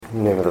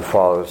In the name of the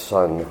Father, the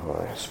Son, and the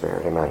Holy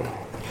Spirit. Amen.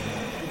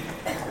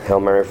 Hail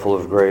Mary, full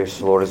of grace,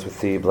 the Lord is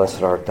with thee.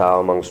 Blessed art thou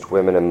amongst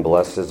women, and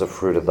blessed is the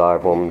fruit of thy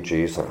womb,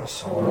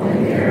 Jesus. Holy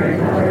Mary,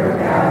 Mother of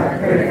God,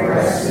 pray for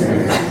us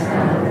sinners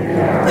now and at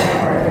the hour of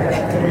our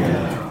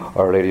death.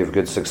 Our Lady of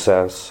Good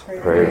Success,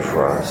 pray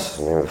for us.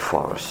 In the name of the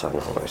Father, Son,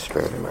 and Holy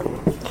Spirit. Amen.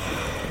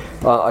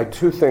 I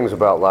two things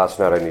about last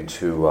night I need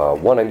to,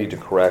 one I need to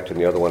correct, and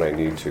the other one I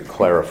need to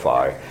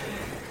clarify.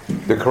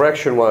 The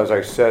correction was,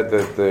 I said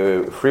that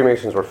the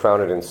Freemasons were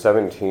founded in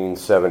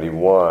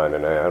 1771,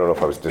 and I don't know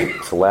if I was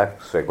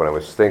dyslexic when I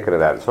was thinking of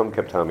that. And someone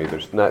kept telling me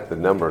there's not the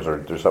numbers, or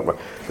there's something.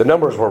 The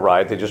numbers were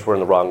right; they just were in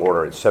the wrong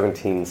order. It's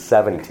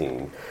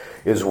 1717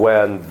 is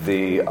when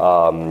the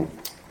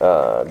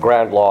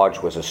Grand Lodge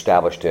was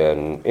established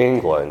in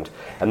England,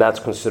 and that's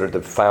considered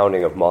the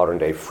founding of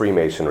modern-day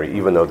Freemasonry,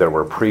 even though there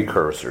were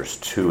precursors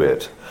to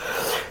it.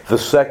 The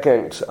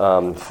second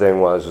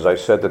thing was, as I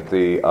said, that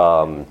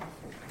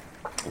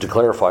to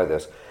clarify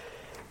this,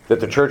 that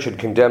the church had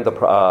condemned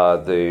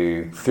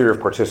the theory of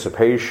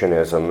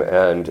participationism,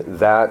 and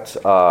that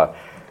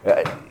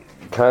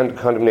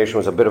condemnation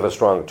was a bit of a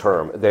strong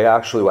term.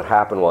 What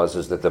happened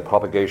was that the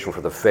Propagation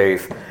for the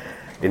Faith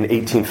in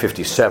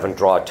 1857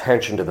 draw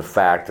attention to the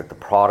fact that the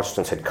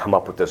Protestants had come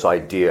up with this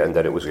idea and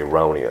that it was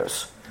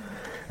erroneous.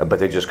 But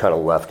they just kind of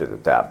left it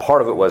at that.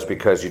 Part of it was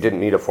because you didn't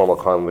need a formal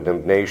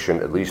condemnation,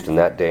 at least in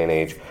that day and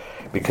age,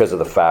 because of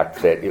the fact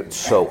that it's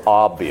so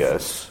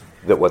obvious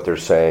that what they're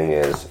saying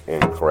is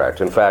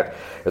incorrect. In fact,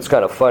 it's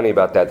kind of funny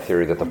about that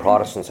theory that the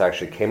Protestants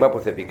actually came up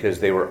with it because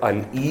they were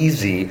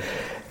uneasy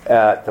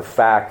at the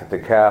fact that the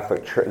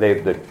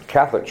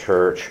Catholic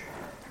Church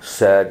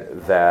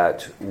said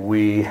that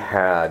we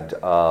had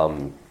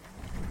that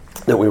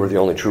we were the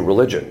only true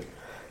religion,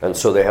 and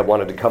so they had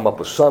wanted to come up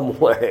with some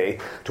way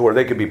to where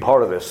they could be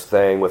part of this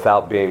thing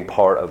without being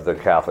part of the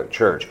Catholic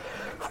Church.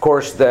 Of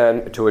course,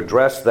 then to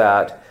address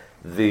that,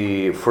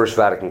 the First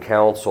Vatican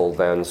Council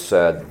then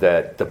said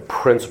that the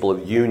principle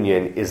of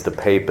union is the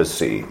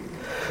papacy.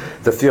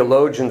 The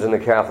theologians in the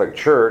Catholic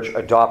Church,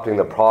 adopting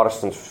the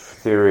Protestant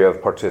theory of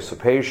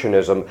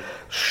participationism,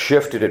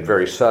 shifted it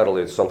very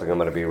subtly. It's something I'm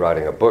going to be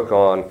writing a book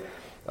on.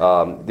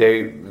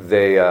 They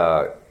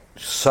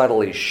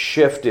subtly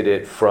shifted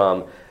it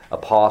from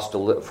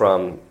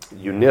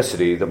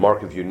unicity, the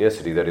mark of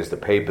unicity, that is the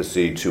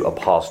papacy, to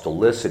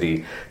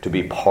apostolicity, to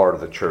be part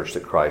of the church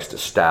that Christ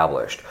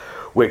established.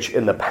 Which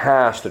in the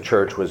past the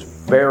church was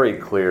very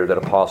clear that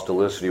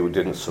apostolicity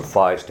didn't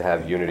suffice to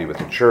have unity with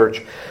the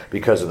church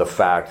because of the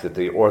fact that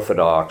the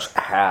Orthodox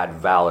had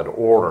valid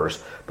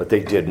orders, but they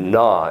did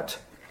not,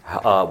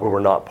 were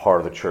not part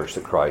of the church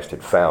that Christ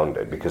had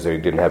founded because they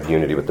didn't have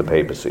unity with the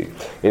papacy.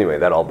 Anyway,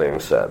 that all being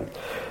said.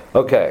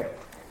 Okay.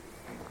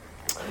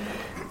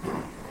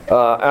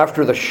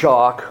 After the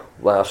shock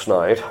last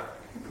night,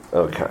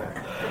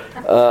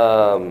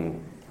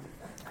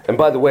 and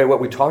by the way,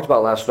 what we talked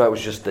about last night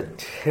was just the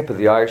tip of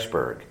the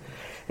iceberg.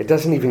 It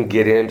doesn't even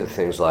get into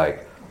things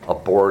like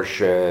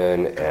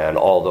abortion and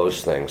all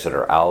those things that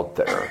are out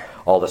there.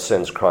 All the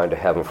sins crying to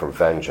heaven for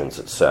vengeance,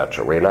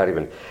 etc. We're not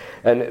even,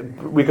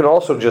 and we can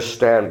also just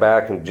stand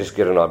back and just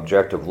get an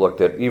objective look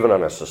that even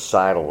on a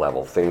societal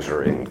level, things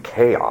are in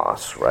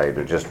chaos, right?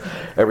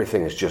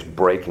 Everything is just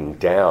breaking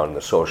down,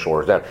 the social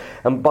order down.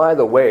 And by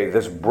the way,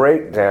 this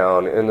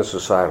breakdown in the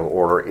societal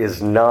order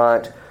is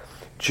not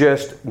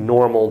just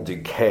normal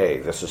decay.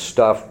 This is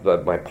stuff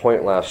that my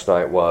point last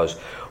night was,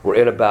 we're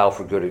in a battle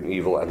for good and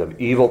evil, and the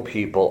evil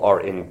people are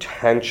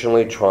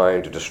intentionally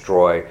trying to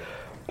destroy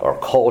our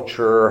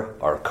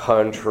culture, our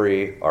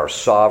country, our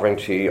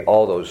sovereignty,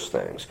 all those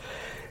things,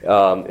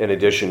 in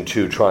addition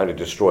to trying to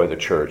destroy the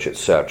church,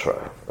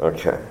 etc.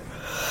 Okay.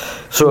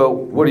 So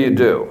what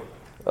do?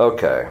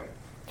 Okay.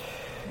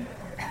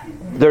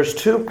 There's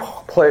two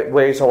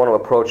ways I want to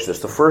approach this.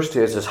 The first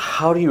is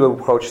how do you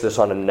approach this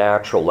on a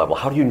natural level?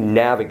 How do you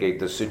navigate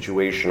this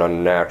situation on a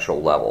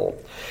natural level?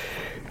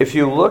 If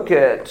you look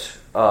at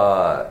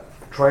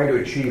trying to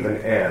achieve an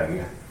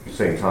end,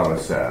 St.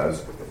 Thomas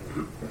says,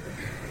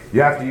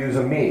 you have to use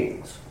a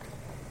means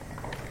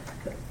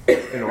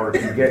in order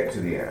to get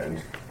to the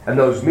end. And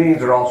those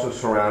means are also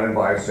surrounded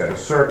by a set of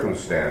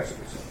circumstances,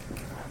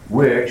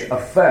 which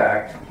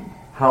affect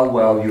how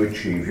well you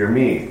achieve your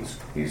means,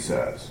 he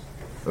says.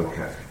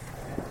 Okay.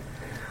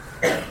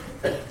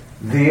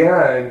 The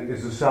end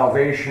is the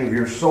salvation of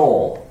your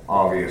soul,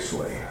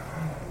 obviously.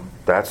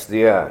 That's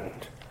the end.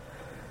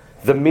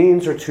 The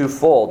means are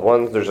twofold.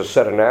 One, there's a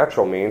set of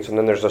natural means, and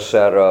then there's a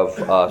set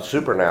of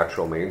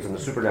supernatural means, and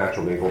the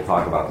supernatural means we'll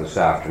talk about this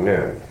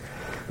afternoon.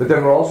 But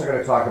then we're also going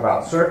to talk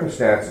about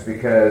circumstances,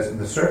 because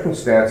the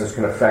circumstances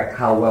can affect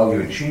how well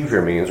you achieve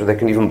your means, or they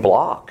can even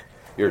block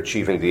your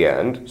achieving the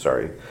end.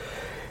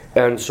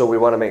 And so we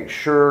want to make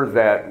sure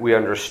that we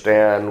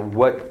understand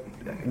what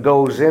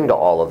goes into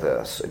all of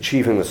this,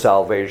 achieving the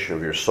salvation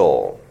of your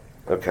soul.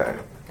 Okay.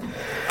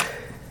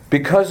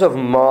 Because of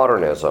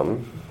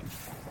modernism,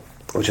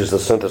 which is the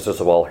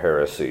synthesis of all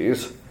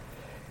heresies,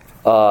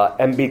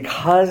 And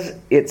because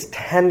its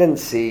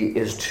tendency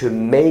is to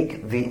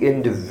make the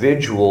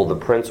individual the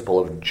principle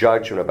of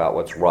judgment about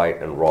what's right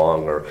and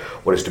wrong, or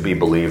what is to be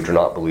believed or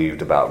not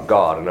believed about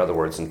God. In other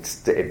words,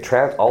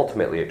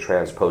 ultimately it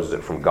transposes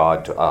it from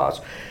God to us.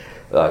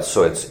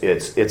 So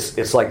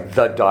it's like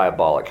the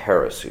diabolic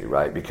heresy,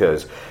 right?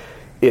 Because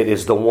it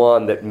is the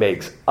one that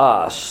makes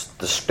us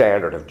the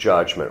standard of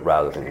judgment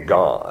rather than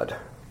God.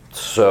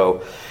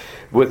 So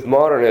with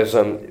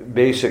modernism,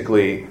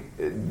 basically,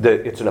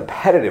 it's an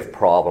appetitive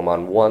problem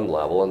on one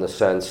level, in the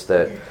sense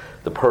that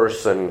the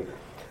person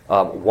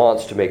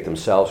wants to make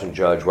themselves and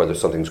judge whether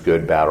something's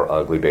good, bad, or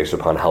ugly based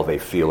upon how they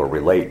feel or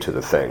relate to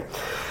the thing.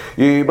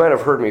 You might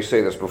have heard me say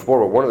this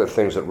before, but one of the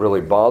things that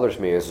really bothers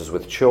me is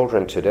with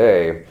children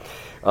today,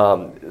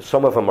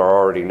 some of them are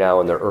already now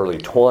in their early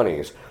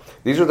 20s.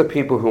 These are the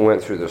people who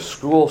went through the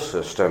school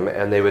system,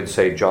 and they would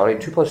say, Johnny,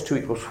 2 +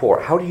 2 = 4.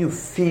 How do you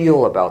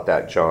feel about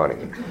that, Johnny?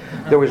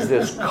 There was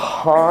this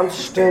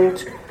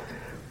constant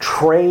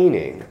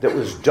training that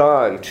was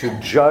done to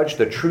judge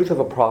the truth of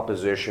a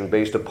proposition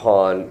based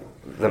upon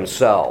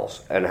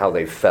themselves and how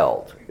they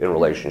felt in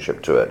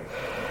relationship to it.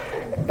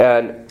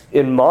 And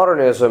in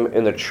modernism,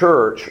 in the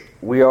church,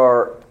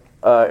 modernism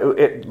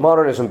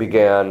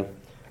began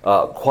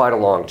quite a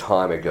long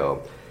time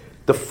ago.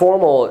 The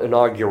formal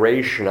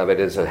inauguration of it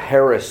as a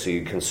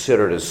heresy,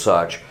 considered as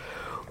such,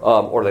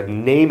 or the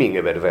naming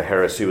of it of a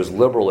heresy, was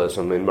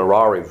liberalism in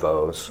Mirari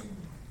Vos.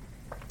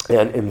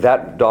 And in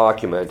that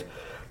document,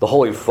 the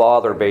Holy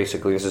Father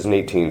basically, this is in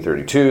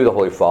 1832, the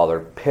Holy Father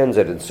pins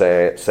it and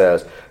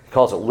says, he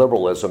calls it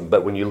liberalism,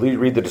 but when you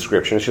read the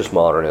description, it's just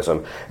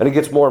modernism. And it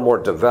gets more and more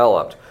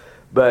developed.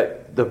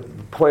 But the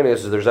point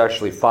is there's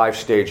actually 5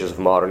 stages of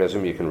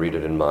modernism. You can read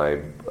it in my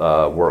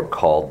work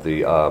called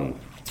the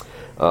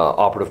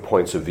Operative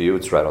Points of View.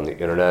 It's right on the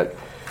internet.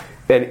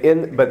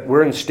 But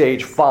we're in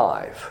stage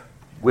 5,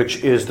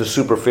 which is the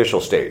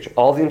superficial stage.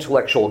 All the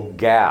intellectual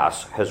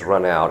gas has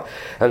run out,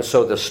 and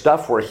so the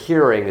stuff we're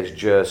hearing is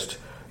just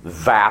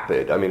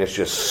vapid. I mean, it's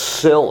just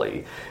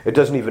silly. It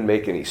doesn't even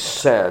make any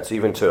sense,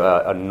 even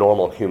to a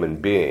normal human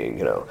being,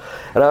 you know.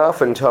 And I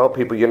often tell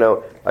people, you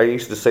know, I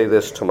used to say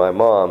this to my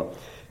mom,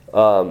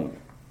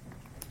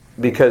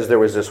 because there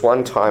was this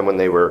one time when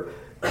they were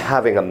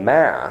having a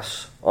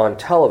mass on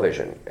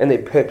television, and they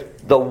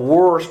picked the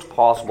worst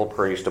possible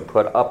priest to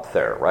put up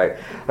there, right?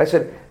 I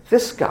said,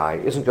 this guy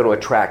isn't going to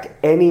attract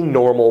any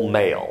normal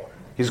male.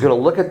 He's going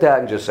to look at that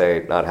and just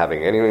say, not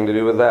having anything to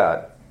do with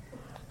that.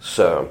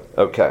 So,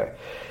 okay.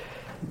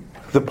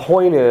 The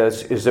point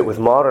is that with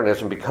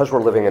modernism, because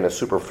we're living in a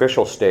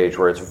superficial stage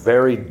where it's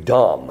very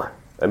dumb,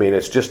 I mean,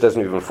 it just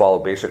doesn't even follow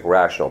basic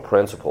rational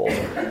principles.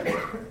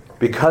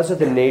 Because of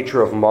the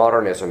nature of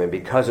modernism, and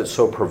because it's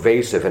so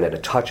pervasive and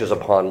it touches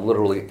upon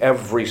literally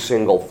every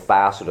single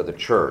facet of the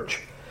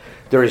church,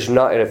 there is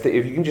not, and if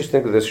you can just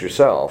think of this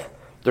yourself,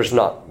 there's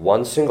not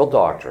one single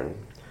doctrine,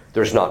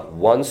 there's not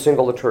one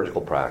single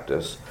liturgical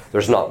practice,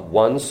 there's not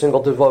one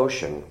single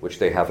devotion which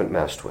they haven't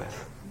messed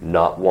with.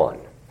 Not one.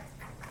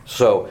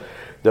 So,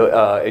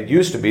 it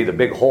used to be the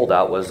big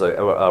holdout was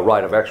a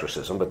rite of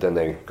exorcism, but then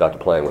they got to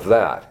playing with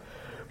that.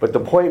 But the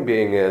point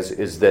being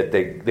is that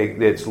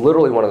it's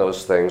literally one of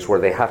those things where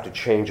they have to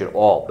change it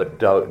all, but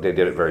they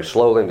did it very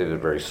slowly and they did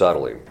it very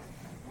subtly.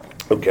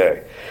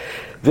 Okay.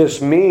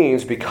 This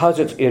means, because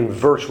it's in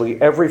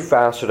virtually every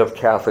facet of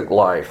Catholic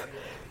life,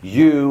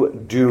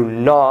 you do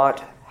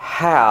not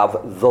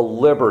have the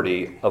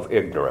liberty of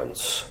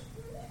ignorance.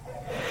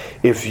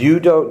 If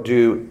you don't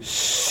do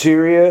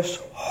serious,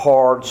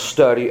 hard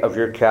study of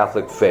your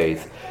Catholic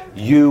faith,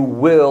 you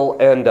will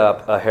end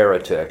up a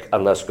heretic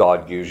unless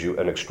God gives you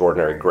an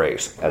extraordinary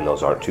grace, and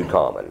those aren't too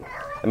common.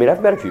 I mean,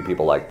 I've met a few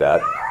people like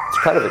that. It's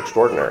kind of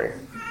extraordinary.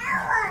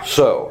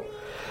 So,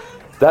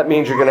 that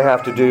means you're going to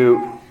have to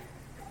do,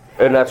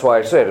 and that's why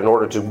I said, in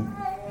order to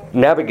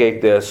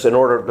navigate this,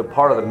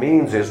 part of the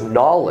means is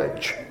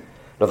knowledge.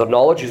 Now, the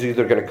knowledge is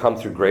either going to come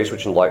through grace,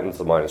 which enlightens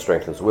the mind and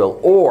strengthens the will,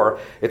 or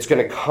it's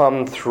going to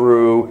come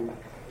through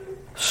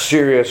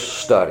serious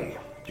study.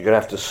 You're going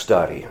to have to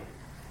study.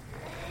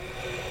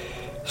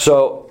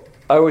 So,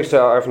 I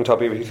often tell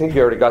people, if you think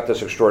you already got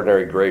this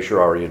extraordinary grace,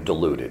 you're already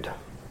deluded.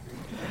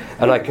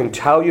 And I can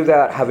tell you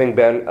that having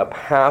been a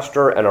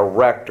pastor and a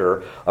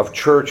rector of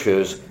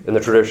churches in the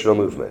traditional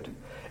movement.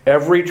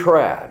 Every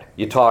trad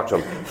you talk to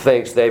them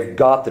thinks they've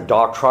got the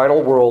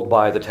doctrinal world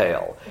by the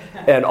tail.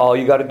 And all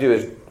you got to do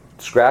is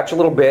scratch a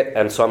little bit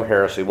and some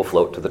heresy will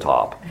float to the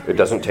top. It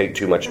doesn't take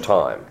too much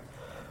time.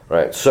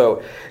 Right?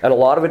 So, and a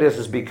lot of it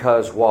is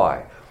because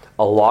why?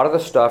 A lot of the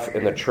stuff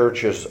in the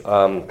church's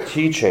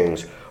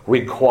teachings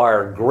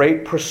require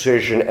great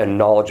precision and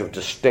knowledge of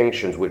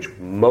distinctions which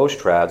most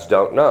trads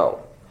don't know.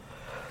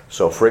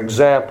 So, for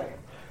example,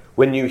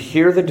 when you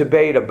hear the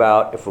debate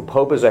about if a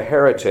pope is a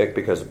heretic,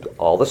 because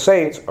all the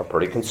saints are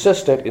pretty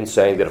consistent in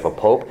saying that if a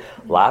pope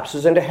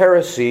lapses into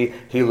heresy,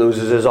 he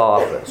loses his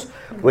office.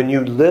 When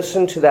you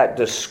listen to that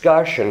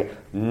discussion,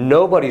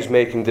 nobody's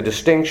making the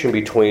distinction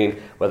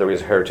between whether he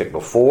was a heretic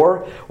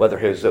before, whether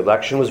his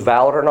election was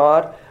valid or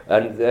not,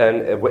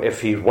 And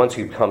once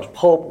he becomes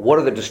pope, what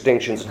are the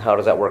distinctions and how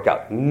does that work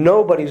out?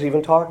 Nobody's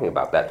even talking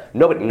about that.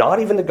 Nobody, not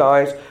even the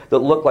guys that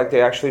look like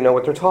they actually know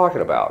what they're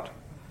talking about.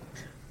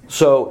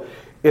 So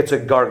it's a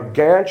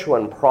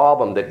gargantuan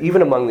problem that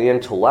even among the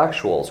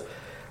intellectuals,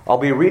 I'll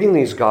be reading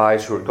these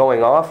guys who are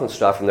going off and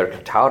stuff, and they're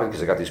touted because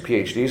they got these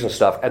PhDs and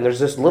stuff, and there's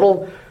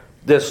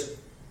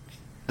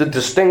the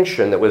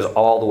distinction that was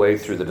all the way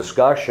through the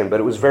discussion,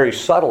 but it was very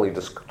subtly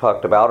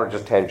talked about or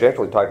just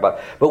tangentially talked about,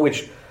 but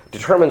which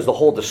determines the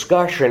whole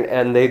discussion,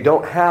 and they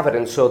don't have it,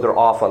 and so they're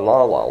off on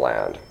La La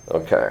Land.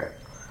 Okay.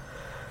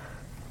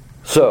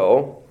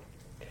 So,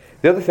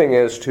 the other thing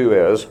is,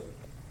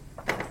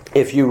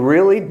 if you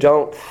really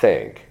don't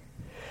think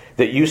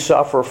that you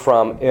suffer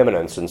from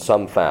imminence in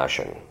some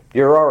fashion,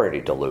 you're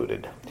already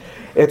deluded.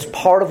 It's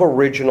part of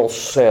original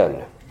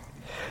sin.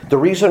 The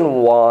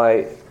reason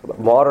why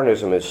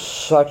modernism is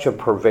such a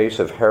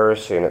pervasive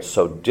heresy and it's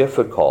so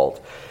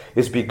difficult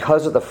is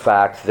because of the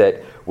fact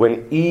that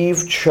when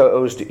Eve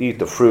chose to eat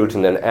the fruit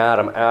and then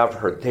Adam after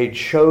her, they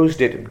chose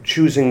it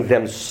choosing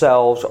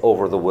themselves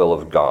over the will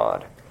of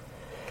God.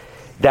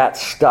 That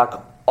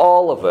stuck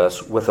all of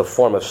us with a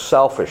form of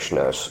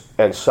selfishness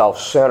and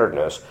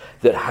self-centeredness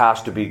that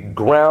has to be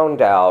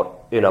ground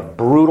out in a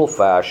brutal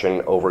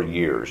fashion over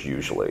years,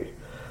 usually,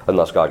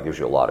 unless God gives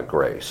you a lot of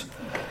grace.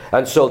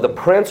 And so the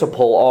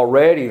principle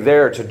already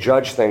there to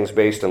judge things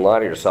based in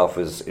line of yourself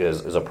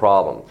is a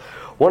problem.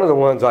 One of the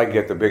ones I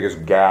get the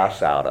biggest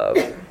gas out of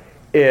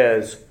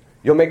is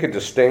you'll make a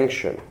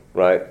distinction,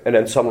 right? And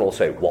then someone will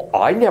say, well,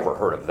 I never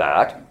heard of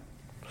that.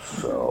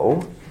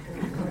 So,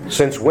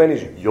 since when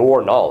is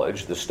your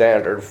knowledge the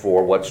standard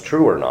for what's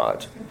true or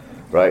not,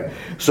 right?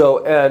 So,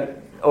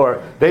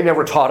 or they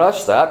never taught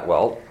us that.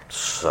 Well,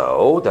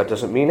 so that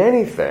doesn't mean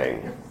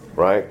anything,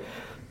 right?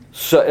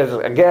 So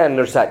again,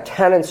 there's that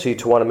tendency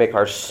to want to make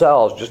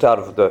ourselves just out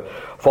of the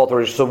fault of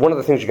origin. So one of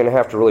the things you're going to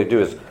have to really do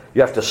is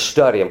you have to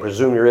study and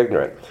presume you're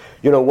ignorant.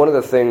 You know, one of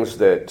the things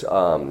that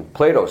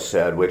Plato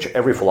said, which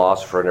every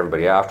philosopher and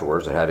everybody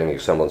afterwards that had any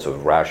semblance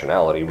of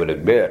rationality would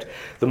admit,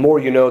 the more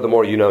you know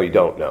you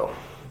don't know.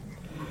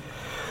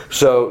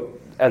 So,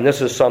 and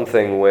this is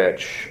something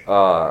which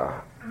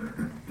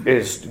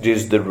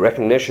is the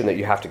recognition that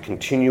you have to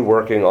continue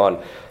working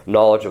on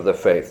knowledge of the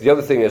faith. The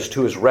other thing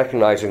is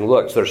recognizing,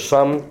 look, there's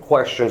some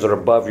questions that are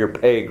above your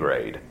pay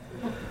grade,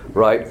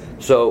 right?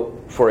 So,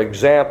 for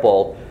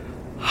example,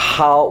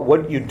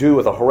 what you do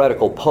with a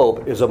heretical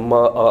pope is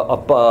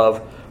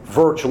above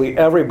virtually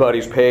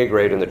everybody's pay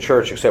grade in the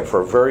church except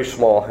for a very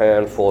small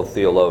handful of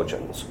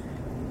theologians,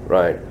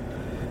 right?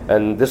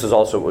 And this is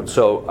also,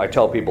 so I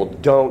tell people,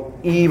 don't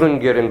even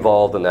get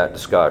involved in that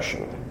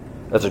discussion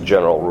as a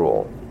general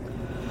rule.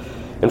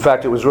 In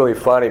fact, it was really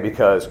funny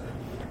because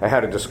I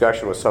had a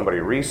discussion with somebody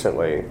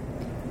recently,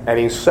 and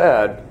he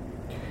said,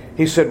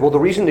 well, the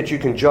reason that you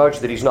can judge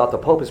that he's not the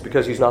Pope is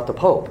because he's not the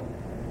Pope.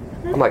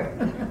 I'm like,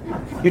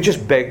 you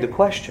just begged the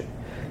question.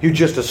 You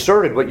just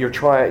asserted what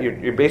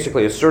you're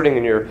basically asserting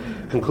in your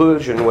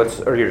conclusion,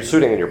 or you're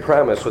asserting in your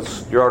premise,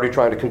 what you're already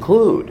trying to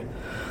conclude.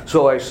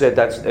 So I said,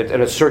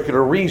 and it's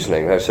circular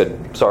reasoning. I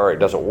said, sorry, it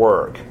doesn't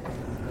work.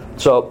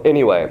 So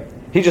anyway,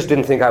 he just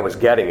didn't think I was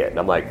getting it. And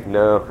I'm like,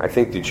 no, I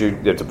think that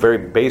it's a very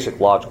basic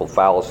logical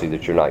fallacy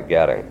that you're not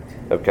getting.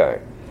 Okay.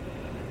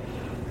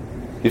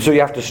 So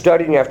you have to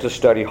study, and you have to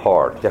study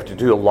hard. You have to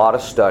do a lot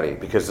of study,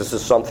 because this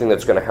is something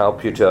that's going to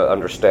help you to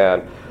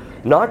understand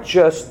not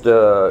just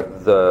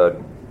the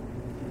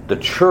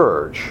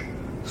church.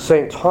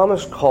 St.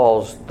 Thomas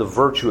calls the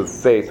virtue of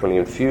faith, when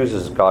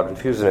God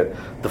infuses it,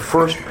 the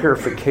first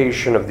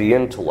purification of the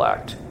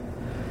intellect.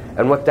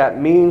 And what that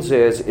means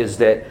is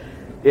that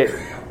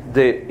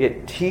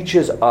it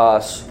teaches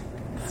us,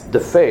 the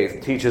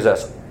faith teaches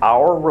us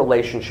our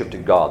relationship to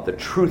God, the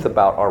truth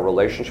about our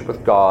relationship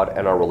with God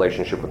and our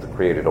relationship with the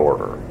created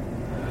order.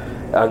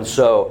 And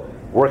so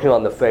working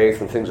on the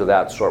faith and things of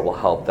that sort will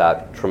help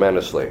that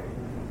tremendously.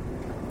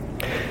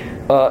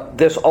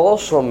 This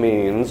also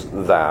means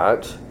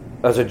that,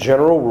 as a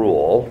general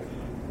rule,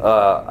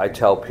 I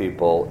tell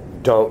people,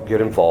 don't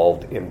get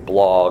involved in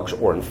blogs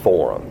or in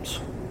forums.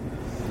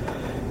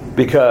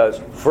 Because,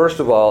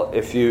 first of all,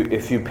 if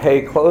you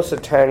pay close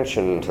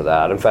attention to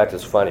that, in fact,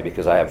 it's funny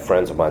because I have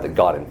friends of mine that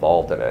got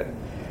involved in it,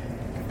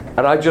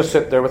 and I just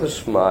sit there with a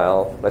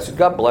smile, and I said,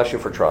 God bless you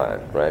for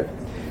trying, right?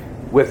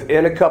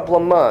 Within a couple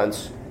of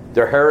months,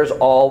 their hair is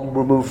all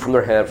removed from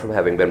their head from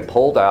having been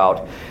pulled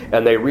out,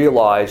 and they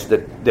realize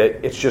that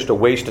it's just a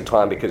waste of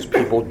time because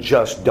people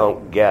just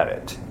don't get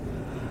it.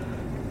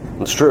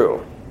 It's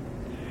true.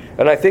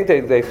 And I think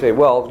they say,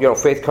 well,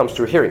 faith comes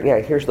through hearing. Yeah,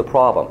 here's the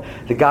problem.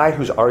 The guy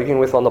who's arguing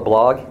with on the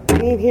blog,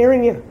 he ain't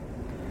hearing you.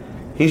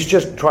 He's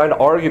just trying to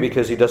argue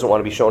because he doesn't want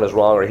to be shown as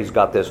wrong, or he's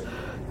got this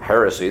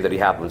heresy that he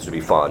happens to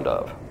be fond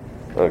of.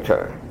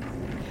 Okay.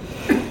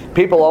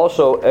 People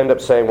also end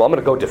up saying, well, I'm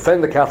going to go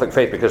defend the Catholic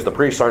faith because the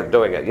priests aren't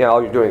doing it. Yeah,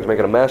 all you're doing is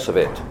making a mess of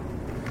it.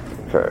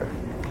 Okay.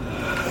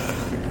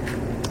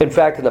 In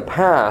fact, in the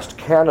past,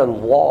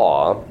 canon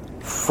law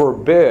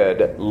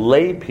forbid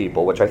lay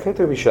people, which I think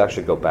that we should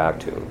actually go back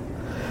to.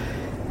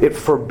 It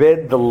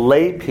forbid the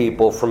lay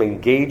people from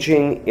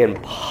engaging in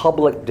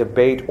public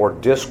debate or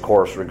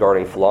discourse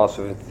regarding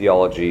philosophy and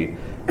theology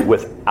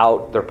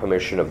without their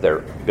permission of their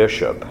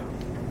bishop.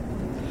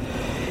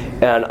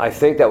 And I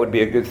think that would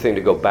be a good thing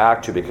to go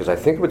back to, because I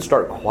think it would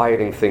start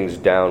quieting things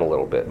down a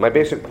little bit. My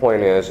basic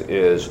point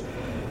is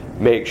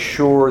make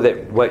sure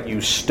that what you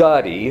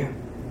study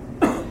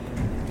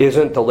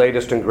isn't the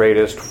latest and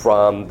greatest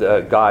from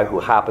the guy who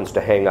happens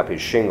to hang up his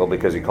shingle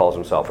because he calls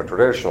himself a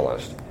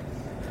traditionalist.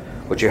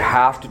 What you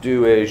have to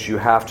do is you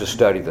have to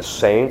study the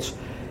saints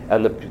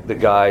and the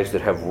guys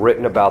that have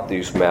written about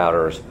these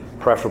matters,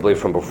 preferably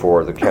from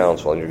before the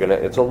council. And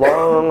it's a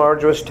long,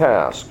 arduous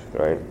task,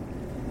 right?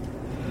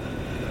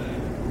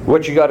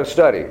 What you got to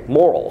study?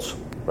 Morals,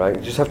 right?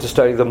 You just have to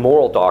study the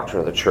moral doctrine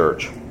of the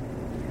church.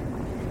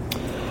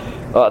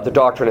 The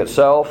doctrine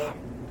itself,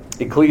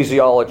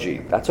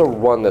 ecclesiology. That's a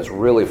one that's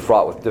really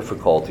fraught with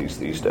difficulties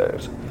these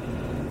days.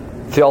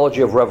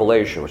 Theology of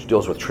revelation, which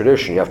deals with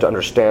tradition. You have to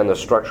understand the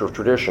structure of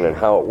tradition and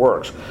how it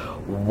works.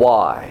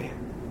 Why?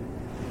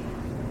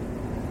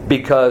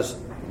 Because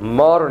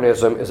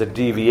modernism is a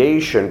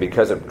deviation,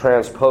 because it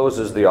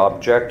transposes the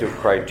objective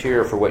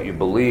criteria for what you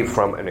believe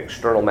from an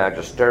external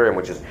magisterium,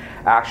 which is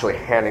actually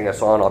handing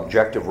us on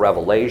objective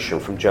revelation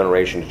from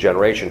generation to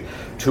generation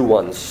to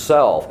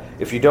oneself.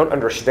 If you don't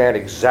understand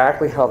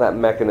exactly how that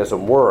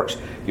mechanism works,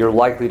 you're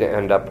likely to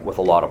end up with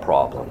a lot of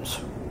problems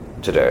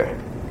today.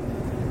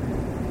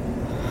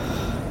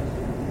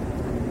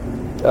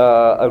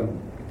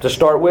 To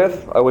start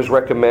with, I always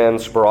recommend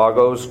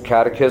Spirago's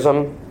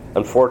Catechism.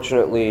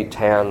 Unfortunately,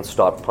 TAN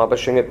stopped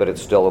publishing it, but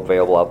it's still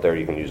available out there.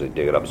 You can usually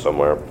dig it up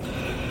somewhere.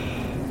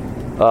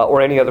 Or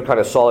any other kind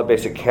of solid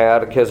basic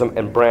catechism,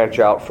 and branch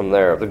out from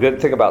there. The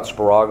good thing about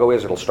Spirago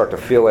is it'll start to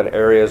fill in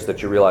areas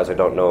that you realize I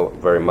don't know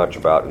very much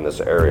about in this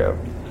area.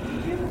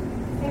 Could you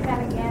say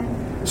that again?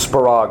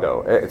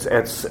 Spirago. It's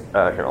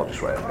here, I'll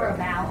just write it Or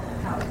down.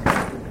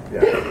 about?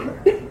 Yeah.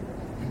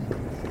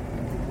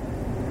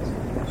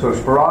 So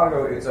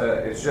Spirago,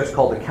 it's just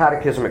called the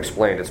Catechism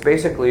Explained. It's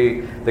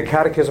basically the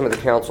Catechism of the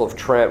Council of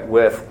Trent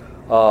with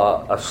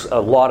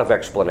a lot of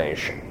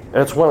explanation.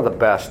 And it's one of the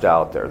best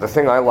out there. The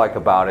thing I like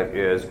about it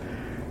is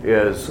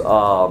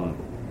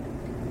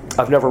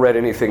I've never read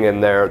anything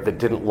in there that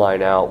didn't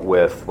line out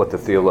with what the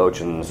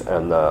theologians,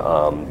 and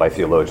by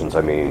theologians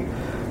I mean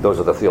those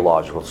are the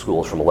theological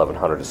schools from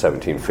 1100 to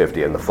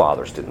 1750, and the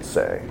fathers didn't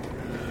say.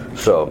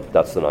 So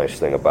that's the nice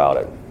thing about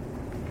it.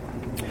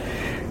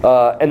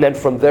 And then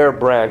from there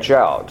branch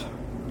out.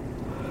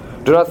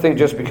 Do not think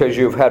just because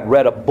you've had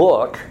read a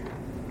book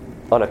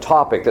on a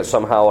topic that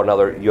somehow or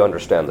another you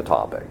understand the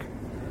topic.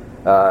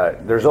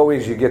 There's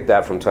always, you get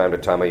that from time to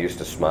time. I used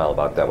to smile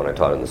about that when I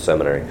taught in the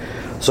seminary.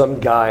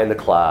 Some guy in the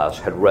class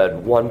had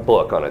read one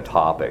book on a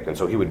topic, and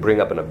so he would bring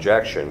up an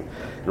objection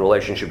in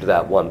relationship to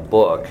that one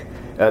book.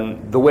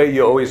 And the way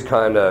you always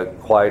kind of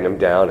quiet him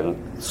down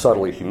and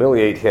subtly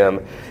humiliate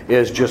him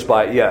is just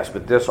by, yes,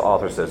 but this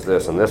author says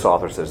this, and this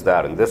author says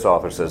that, and this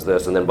author says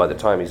this, and then by the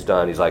time he's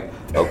done, he's like,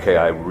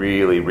 okay,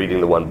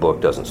 reading the one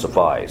book doesn't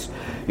suffice.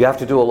 You have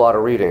to do a lot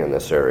of reading in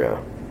this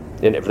area,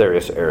 in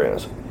various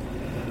areas.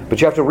 But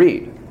you have to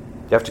read.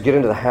 You have to get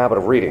into the habit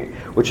of reading,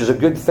 which is a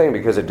good thing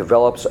because it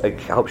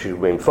helps you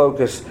remain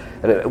focused,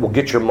 and it will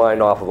get your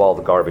mind off of all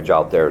the garbage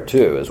out there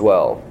too, as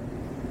well.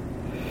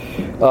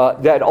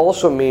 That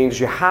also means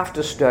you have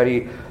to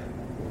study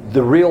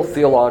the real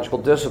theological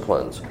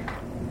disciplines.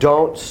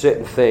 Don't sit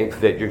and think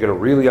that you're going to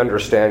really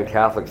understand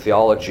Catholic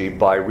theology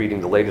by reading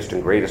the latest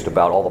and greatest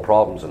about all the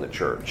problems in the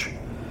church.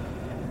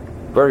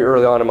 Very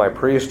early on in my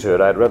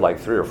priesthood, I'd read like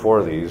 3 or 4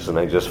 of these, and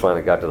I just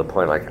finally got to the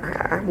point like,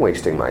 I'm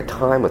wasting my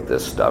time with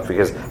this stuff,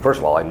 because first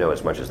of all, I know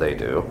as much as they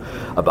do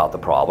about the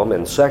problem,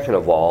 and second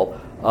of all,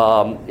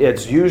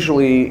 it's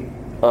usually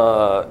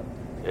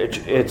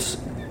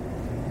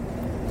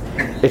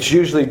it's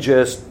usually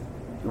just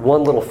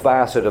one little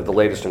facet of the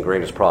latest and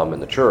greatest problem in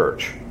the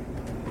church.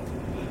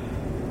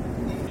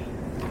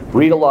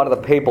 Read a lot of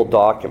the papal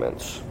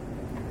documents.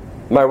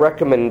 My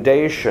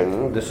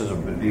recommendation, this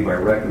would be my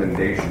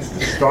recommendations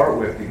to start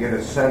with, to get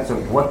a sense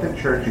of what the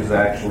church is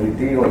actually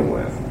dealing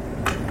with.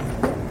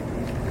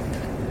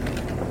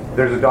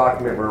 There's a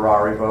document,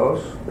 Rarari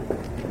Vos,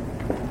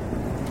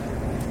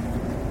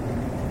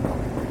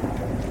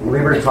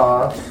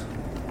 Libertas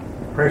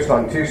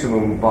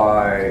Praestantissimum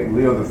by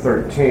Leo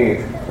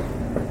XIII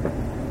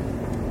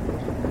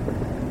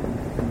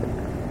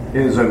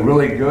is a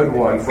really good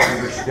one for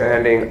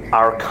understanding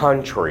our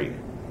country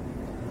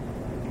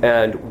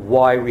and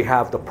why we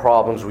have the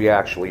problems we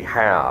actually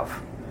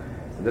have.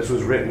 This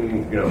was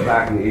written,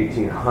 back in the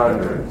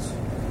 1800s.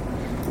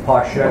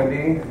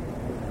 Pascendi,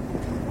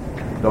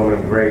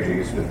 Dominum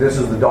Gregis, but this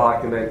is the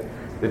document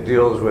that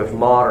deals with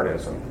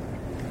modernism.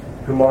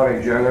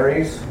 Humani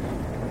Generis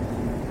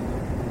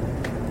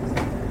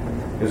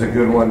is a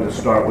good one to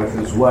start with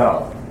as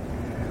well.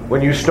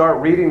 When you start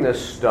reading this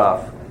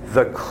stuff,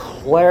 the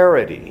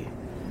clarity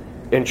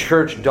in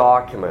church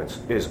documents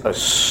is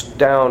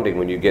astounding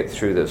when you get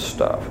through this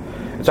stuff.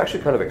 It's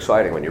actually kind of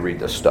exciting when you read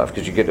this stuff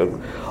because you get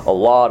a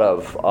lot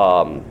of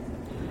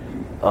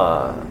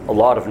a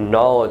lot of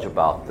knowledge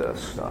about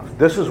this stuff.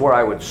 This is where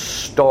I would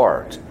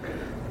start,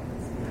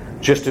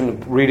 just in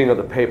the reading of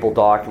the papal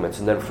documents,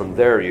 and then from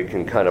there you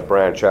can kind of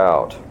branch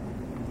out.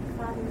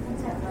 Father,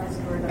 what's that last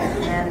word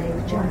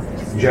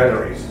on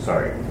Generis,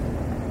 sorry.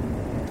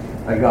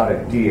 I got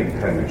a D in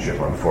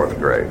penmanship on 4th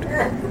grade.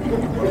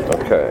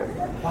 Okay.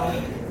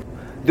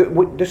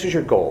 This is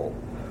your goal.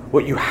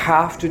 What you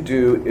have to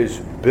do is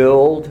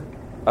build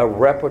a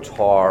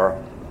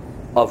repertoire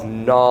of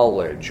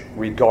knowledge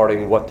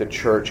regarding what the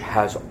church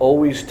has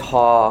always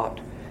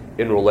taught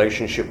in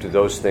relationship to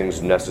those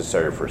things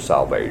necessary for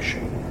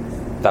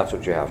salvation. That's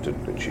what you have to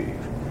achieve.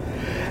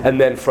 And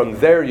then from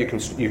there you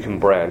can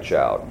branch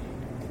out.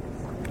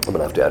 I'm going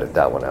to have to edit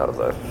that one out of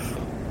the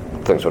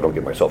thing so I don't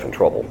get myself in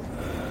trouble.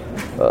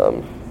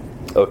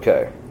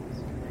 Okay.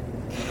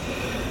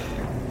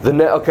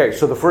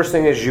 So the first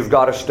thing is you've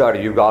got to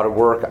study. You've got to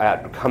work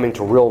at coming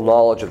to real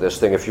knowledge of this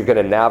thing if you're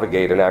going to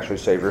navigate and actually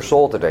save your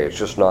soul today. It's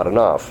just not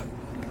enough.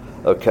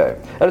 Okay.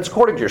 And it's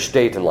according to your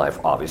state in life,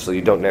 obviously.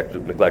 You don't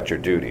neglect your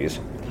duties.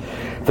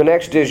 The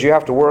next is you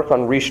have to work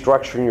on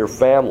restructuring your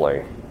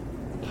family.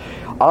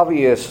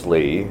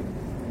 Obviously,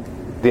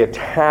 the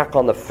attack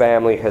on the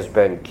family has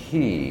been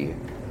key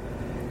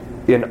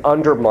in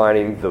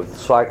undermining the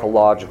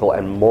psychological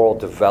and moral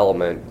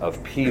development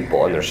of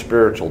people and their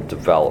spiritual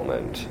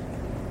development.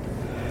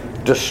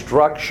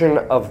 Destruction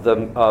of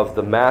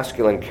the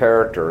masculine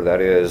character,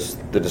 that is,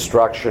 the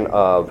destruction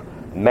of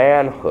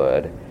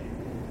manhood,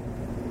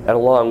 and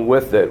along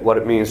with it, what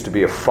it means to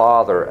be a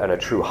father and a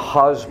true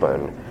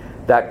husband,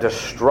 that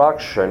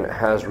destruction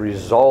has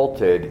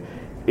resulted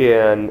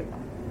in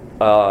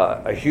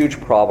a huge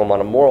problem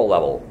on a moral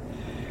level.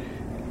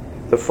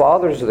 The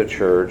fathers of the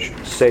church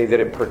say that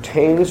it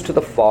pertains to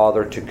the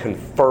father to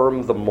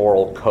confirm the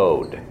moral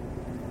code.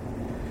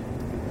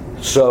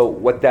 So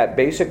what that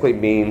basically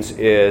means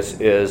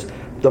is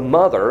the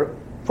mother,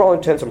 for all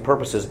intents and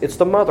purposes, it's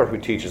the mother who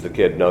teaches the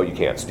kid, no, you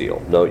can't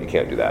steal. No, you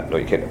can't do that. No,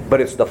 you can't.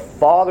 But it's the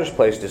father's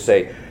place to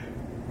say,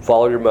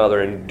 follow your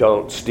mother and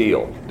don't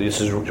steal.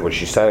 This is what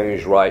she's saying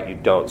is right, you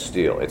don't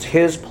steal. It's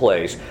his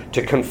place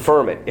to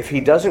confirm it. If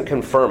he doesn't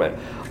confirm it,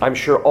 I'm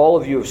sure all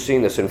of you have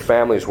seen this in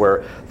families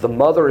where the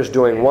mother is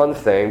doing one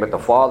thing, but the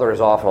father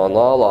is off on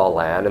la-la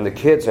land, and the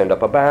kids end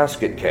up a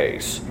basket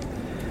case.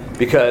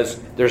 Because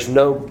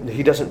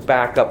he doesn't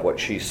back up what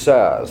she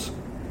says.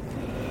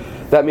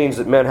 That means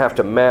that men have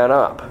to man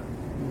up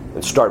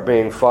and start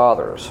being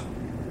fathers.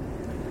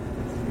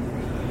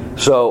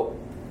 So,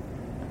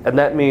 and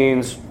that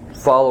means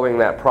following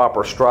that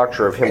proper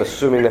structure of him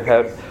assuming the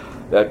head,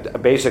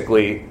 that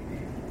basically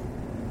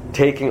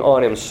taking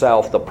on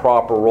himself the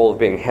proper role of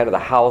being head of the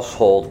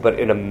household, but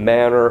in a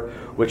manner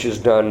which is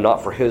done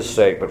not for his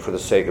sake, but for the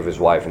sake of his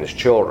wife and his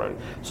children,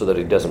 so that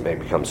he doesn't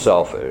become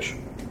selfish.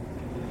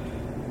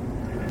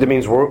 That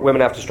means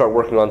women have to start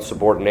working on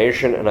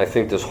subordination, and I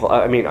think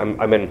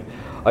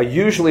I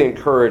usually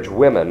encourage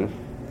women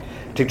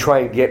to try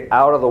and get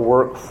out of the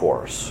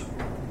workforce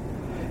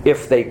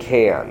if they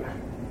can.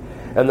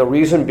 And the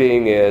reason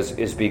being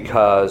is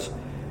because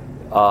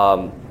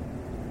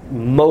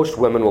most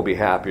women will be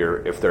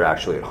happier if they're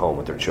actually at home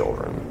with their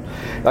children.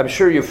 I'm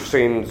sure you've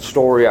seen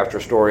story after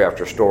story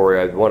after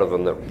story. One of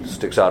them that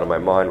sticks out in my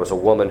mind was a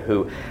woman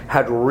who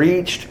had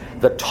reached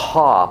the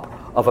top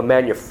of a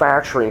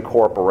manufacturing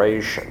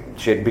corporation.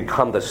 She had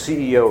become the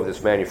CEO of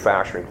this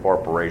manufacturing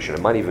corporation.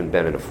 It might even have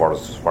been into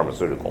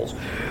pharmaceuticals.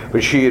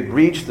 But she had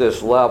reached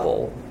this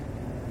level,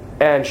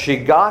 and she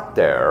got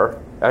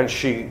there, and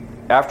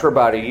after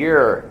about a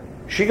year,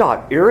 she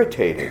got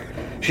irritated.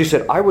 She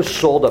said, I was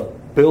sold a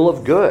bill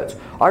of goods.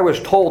 I was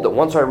told that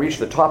once I reached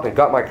the top and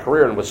got my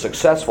career and was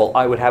successful,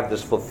 I would have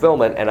this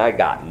fulfillment, and I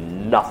got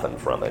nothing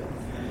from it.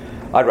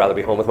 I'd rather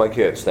be home with my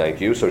kids, thank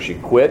you. So she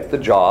quit the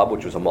job,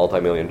 which was a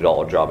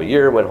multi-million-dollar job a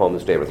year, went home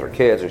and stayed with her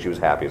kids, and she was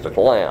happy as a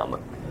clam.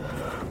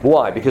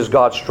 Why? Because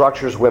God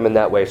structures women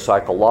that way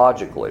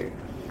psychologically.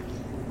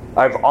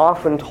 I've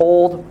often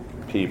told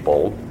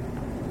people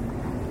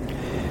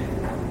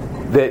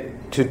that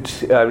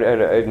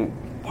and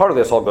part of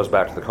this all goes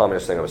back to the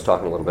communist thing I was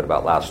talking a little bit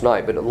about last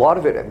night, but a lot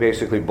of it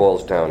basically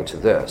boils down to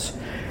this.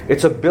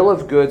 It's a bill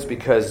of goods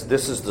because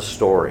this is the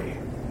story.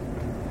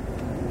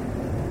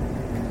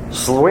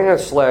 Swinging a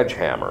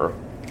sledgehammer,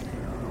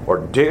 or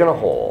digging a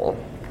hole,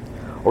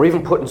 or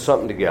even putting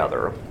something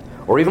together,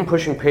 or even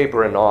pushing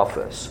paper in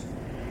office,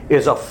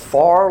 is a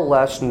far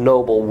less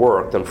noble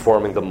work than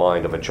forming the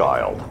mind of a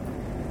child.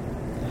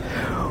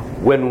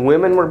 When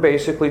women were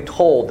basically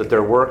told that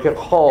their work at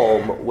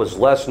home was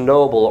less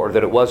noble or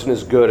that it wasn't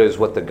as good as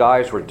what the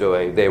guys were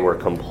doing, they were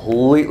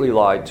completely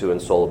lied to and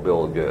sold a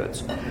bill of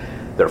goods.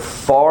 They're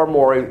far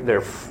more,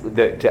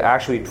 to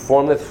actually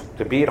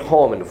to be at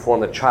home and to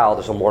form the child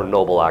is a more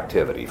noble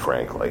activity,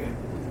 frankly.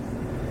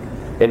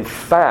 In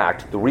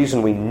fact, the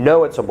reason we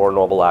know it's a more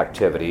noble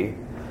activity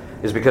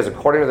is because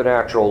according to the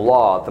natural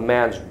law, the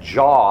man's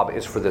job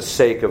is for the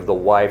sake of the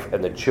wife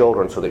and the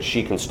children so that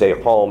she can stay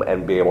home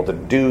and be able to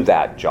do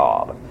that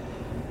job.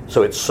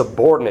 So it's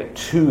subordinate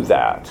to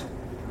that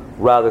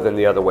rather than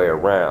the other way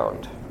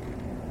around.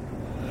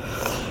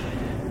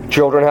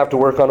 Children have to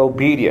work on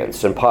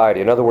obedience and piety.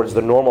 In other words,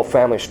 the normal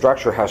family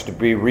structure has to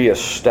be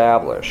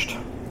reestablished.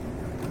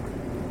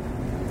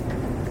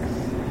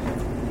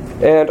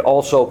 And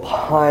also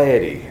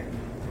piety.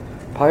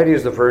 Piety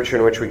is the virtue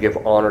in which we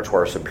give honor to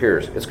our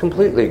superiors. It's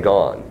completely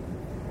gone.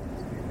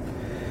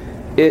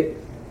 It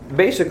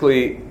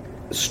basically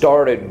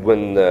started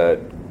when the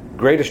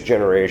greatest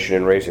generation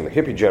in raising the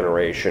hippie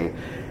generation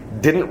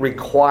didn't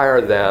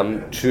require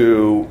them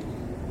to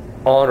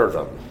honor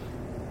them,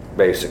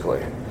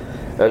 basically.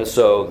 And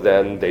so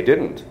then they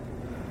didn't.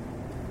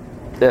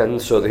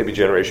 And so the hippie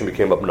generation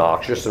became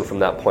obnoxious, and from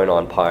that point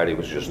on, piety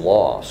was just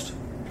lost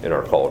in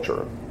our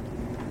culture.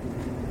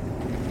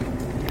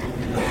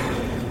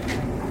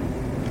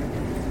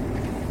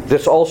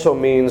 This also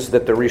means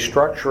that the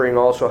restructuring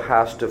also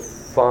has to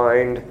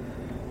find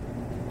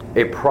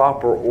a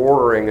proper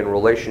ordering in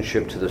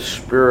relationship to the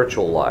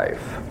spiritual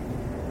life.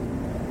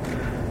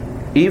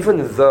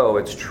 Even though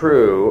it's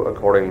true,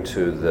 according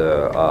to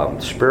the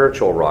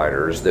spiritual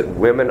writers, that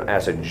women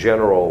as a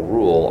general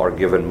rule are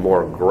given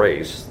more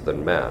grace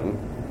than men,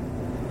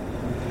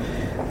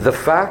 the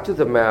fact of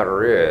the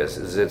matter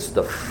is it's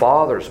the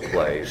father's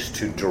place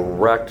to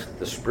direct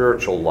the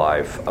spiritual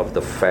life of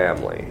the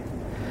family.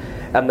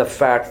 And the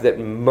fact that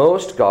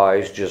most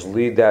guys just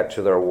lead that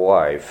to their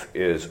wife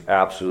is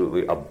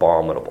absolutely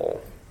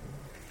abominable.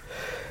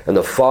 And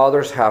the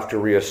fathers have to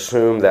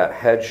reassume that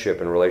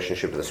headship in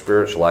relationship to the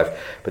spiritual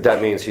life, but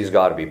that means he's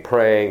got to be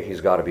praying,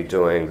 he's got to be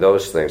doing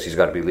those things, he's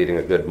got to be leading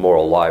a good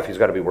moral life, he's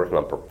got to be working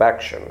on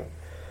perfection.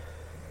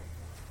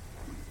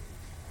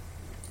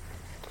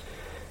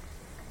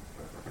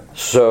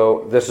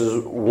 So this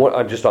is,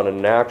 just on a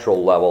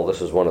natural level,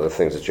 this is one of the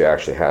things that you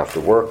actually have to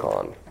work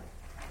on.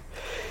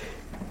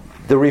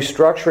 The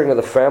restructuring of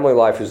the family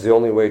life is the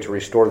only way to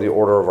restore the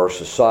order of our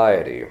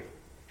society.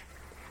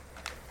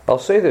 I'll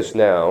say this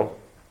now,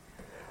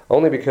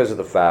 only because of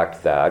the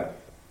fact that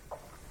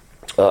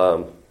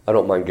I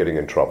don't mind getting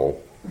in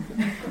trouble.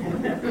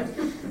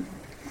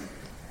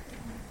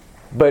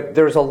 But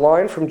there's a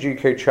line from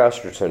G.K.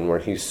 Chesterton where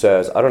he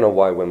says, I don't know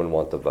why women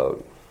want the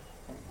vote.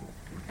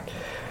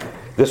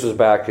 This was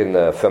back in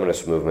the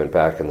feminist movement,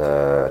 back in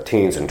the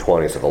teens and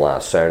 20s of the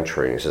last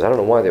century. He says, I don't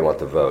know why they want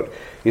the vote.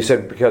 He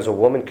said, because a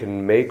woman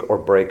can make or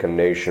break a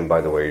nation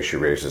by the way she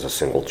raises a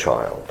single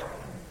child.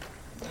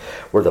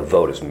 Where the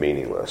vote is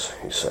meaningless,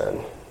 he said,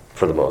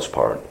 for the most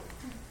part.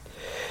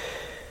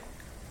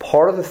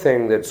 Part of the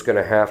thing that's going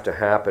to have to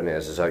happen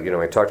is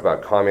I talked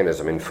about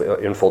communism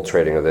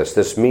infiltrating of this.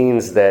 This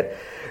means that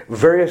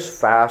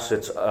various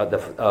facets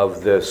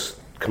of this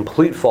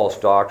complete false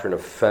doctrine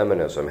of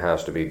feminism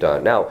has to be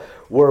done. Now,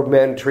 were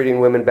men treating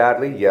women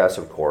badly? Yes,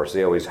 of course,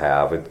 they always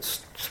have.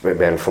 It's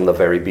been from the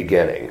very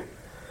beginning.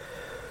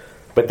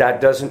 But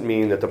that doesn't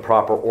mean that the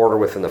proper order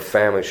within the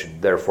family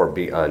should therefore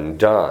be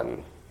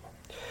undone.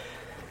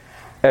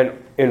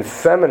 And in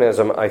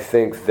feminism, I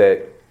think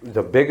that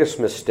the biggest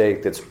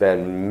mistake that's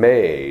been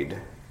made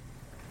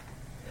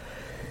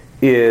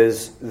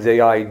is the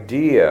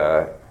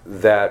idea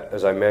that,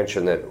 as I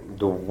mentioned, that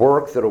the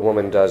work that a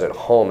woman does at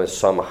home is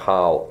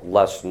somehow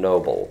less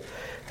noble.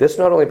 This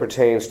not only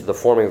pertains to the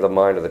forming of the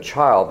mind of the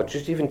child, but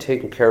just even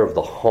taking care of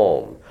the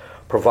home,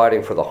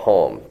 providing for the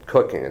home,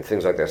 cooking and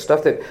things like that.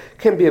 Stuff that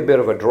can be a bit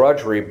of a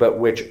drudgery, but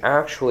which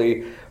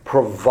actually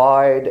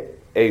provide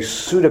a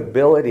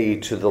suitability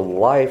to the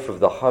life of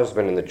the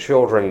husband and the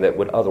children that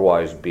would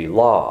otherwise be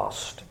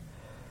lost.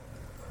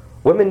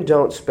 Women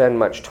don't spend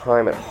much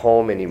time at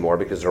home anymore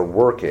because they're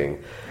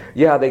working.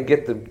 Yeah, they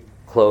get the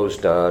clothes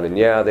done, and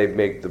yeah,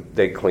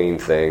 they clean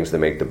things, they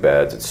make the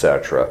beds,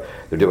 etc.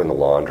 They're doing the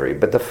laundry.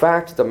 But the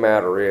fact of the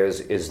matter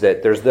is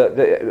that there's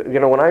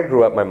when I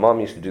grew up, my mom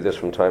used to do this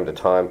from time to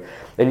time,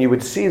 and you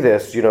would see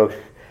this,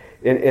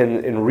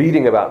 in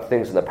reading about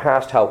things in the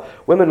past, how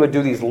women would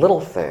do these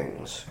little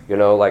things,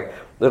 like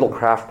little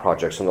craft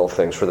projects and little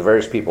things for the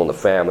various people in the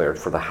family or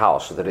for the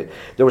house, so that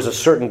there was a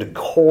certain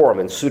decorum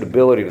and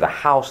suitability to the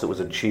house that was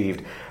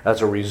achieved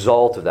as a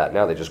result of that.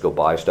 Now they just go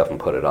buy stuff and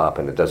put it up,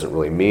 and it doesn't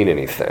really mean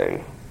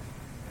anything.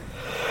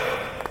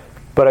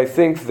 But I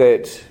think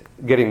that,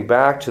 getting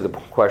back to the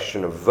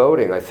question of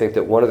voting, I think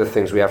that one of the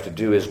things we have to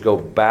do is go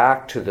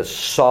back to the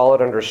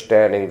solid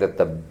understanding that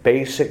the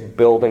basic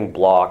building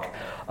block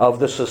of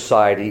the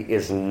society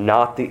is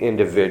not the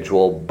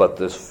individual, but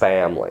this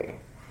family.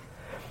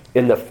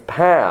 In the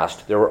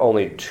past, there were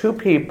only two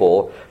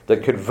people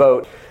that could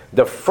vote.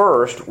 The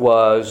first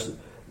was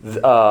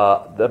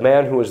the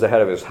man who was the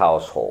head of his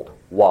household.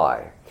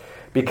 Why?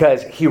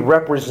 Because he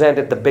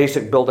represented the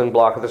basic building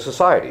block of the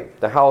society,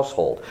 the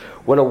household.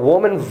 When a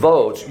woman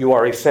votes, you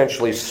are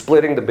essentially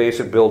splitting the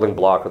basic building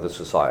block of the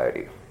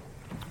society.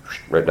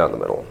 Right down the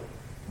middle.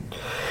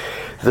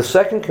 The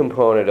second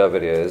component of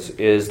it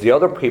is the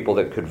other people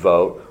that could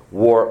vote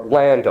were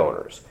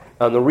landowners.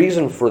 And the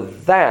reason for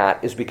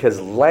that is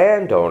because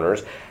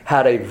landowners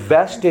had a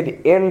vested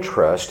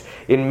interest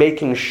in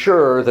making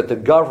sure that the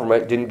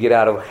government didn't get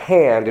out of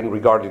hand in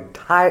regard to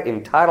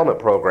entitlement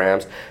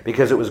programs,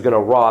 because it was going to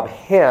rob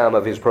him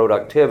of his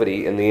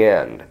productivity in the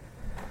end.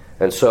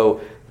 And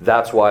so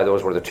That's why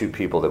those were the two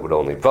people that would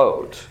only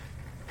vote.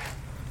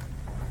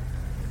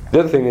 The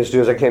other thing is,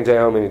 too, is I can't tell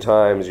you how many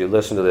times you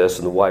listen to this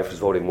and the wife is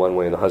voting one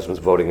way and the husband's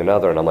voting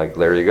another, and I'm like,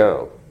 there you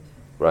go,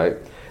 right?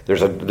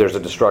 There's a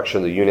destruction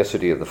of the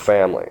unicity of the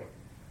family.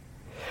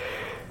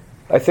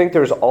 I think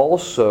there's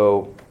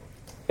also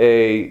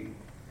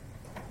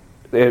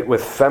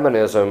with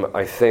feminism,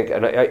 I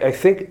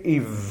think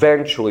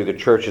eventually the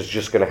church is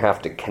just going to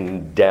have to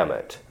condemn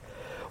it,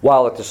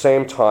 while at the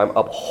same time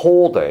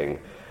upholding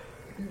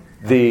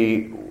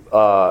the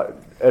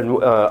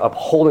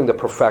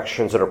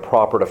perfections that are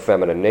proper to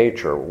feminine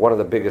nature. One of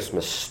the biggest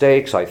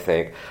mistakes, I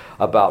think,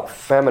 about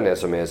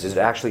feminism is it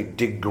actually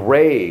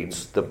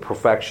degrades the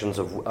perfections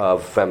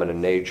of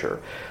feminine nature.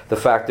 The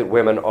fact that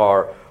women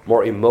are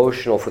more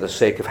emotional for the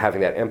sake of having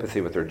that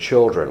empathy with their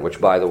children,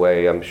 which, by the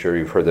way, I'm sure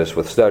you've heard this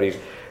with studies,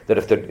 that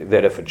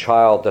if a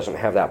child doesn't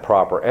have that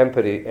proper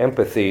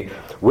empathy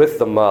with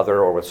the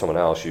mother or with someone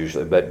else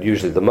usually, but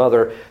usually the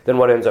mother, then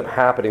what ends up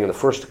happening in the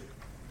first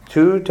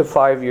 2 to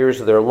 5 years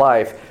of their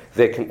life,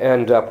 they can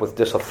end up with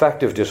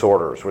disaffective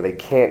disorders where they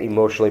can't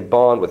emotionally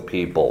bond with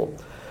people.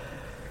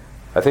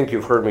 I think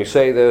you've heard me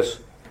say this.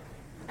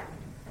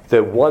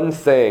 The one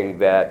thing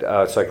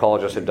that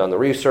psychologists had done the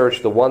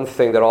research, the one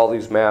thing that all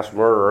these mass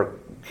murder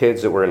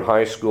kids that were in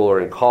high school or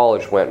in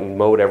college went and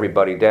mowed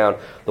everybody down,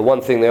 the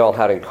one thing they all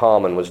had in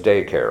common was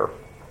daycare.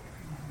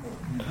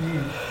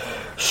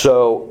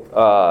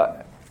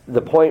 So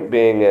the point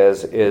being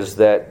is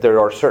that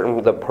there are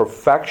the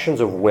perfections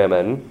of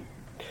women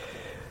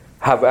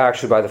have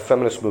actually, by the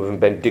feminist movement,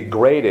 been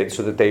degraded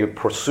so that they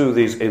pursue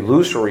these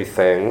illusory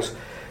things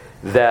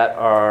that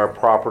are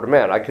proper to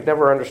men. I could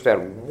never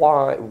understand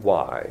why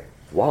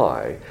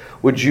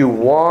would you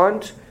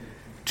want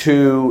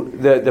to,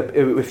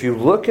 if you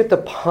look at the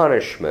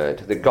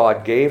punishment that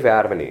God gave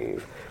Adam and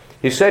Eve,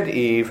 He said to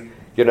Eve,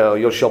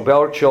 you shall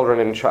bear children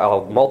and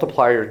child,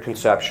 multiply your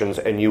conceptions,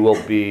 and you will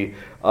be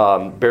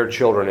bear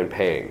children in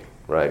pain,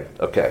 right?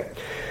 Okay.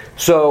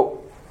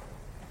 So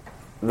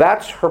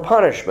that's her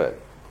punishment.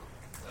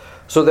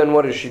 So then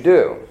what does she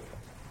do?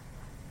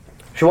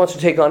 She wants to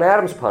take on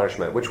Adam's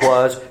punishment, which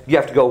was you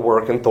have to go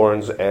work in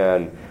thorns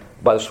and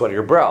by the sweat of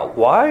your brow.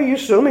 Why are you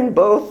assuming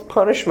both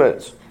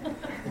punishments?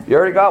 You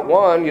already got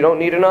one, you don't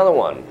need another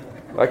one.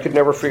 I could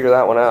never figure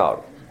that one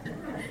out.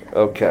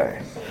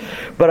 Okay.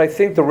 But I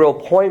think the real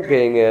point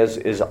being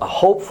is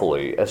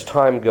hopefully, as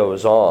time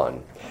goes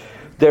on,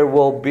 there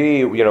will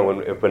be,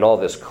 when all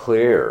this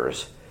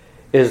clears,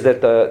 is that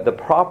the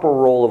proper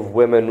role of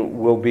women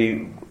will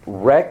be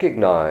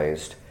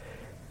recognized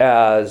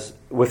as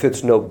with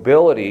its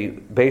nobility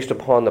based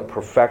upon the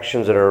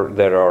perfections that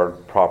are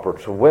proper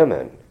to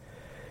women,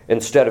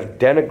 instead of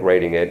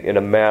denigrating it in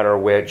a manner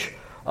which,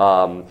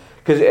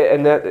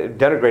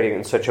 denigrating it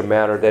in such a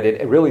manner that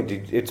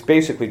it's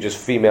basically just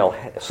female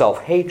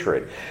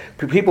self-hatred.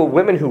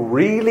 Women who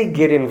really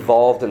get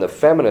involved in the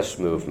feminist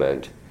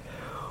movement,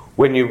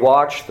 when you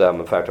watch them,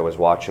 in fact I was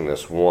watching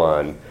this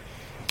one,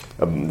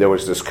 there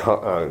was this,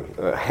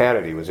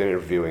 Hannity was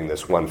interviewing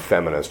this one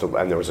feminist,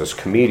 and there was this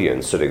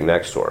comedian sitting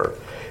next to her,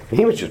 and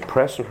he was just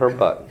pressing her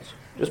buttons,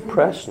 just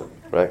pressing them,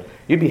 right?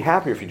 You'd be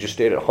happier if you just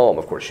stayed at home.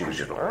 Of course, she was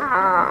just,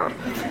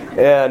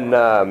 and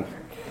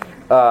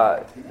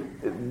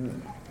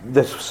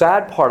the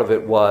sad part of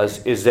it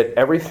is that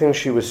everything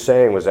she was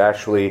saying was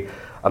actually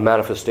a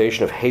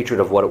manifestation of hatred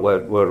of what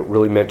it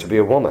really meant to be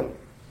a woman,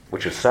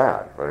 which is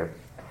sad, right?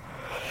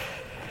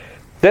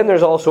 Then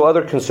there's also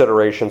other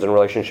considerations in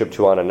relationship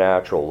to on a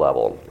natural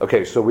level.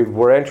 Okay, so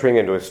we're entering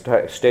into a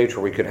stage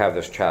where we could have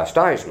this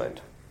chastisement,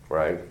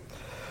 right?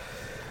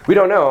 We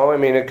don't know. I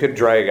mean, it could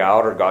drag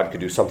out, or God could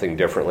do something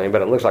differently,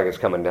 but it looks like it's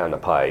coming down the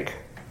pike,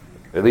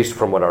 at least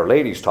from what Our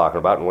Lady's talking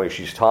about and the way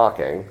she's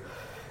talking,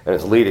 and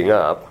it's leading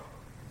up.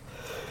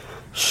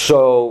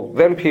 So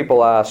then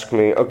people ask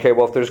me, okay,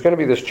 well, if there's going to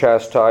be this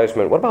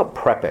chastisement, what about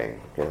prepping?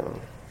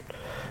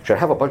 Should I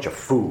have a bunch of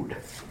food?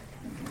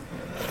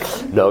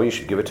 No, you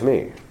should give it to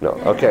me. No,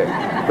 okay.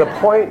 The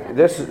point,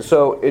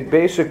 so it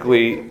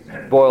basically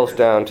boils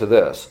down to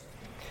this.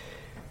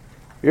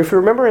 If you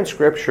remember in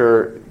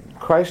Scripture,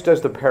 Christ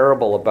does the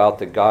parable about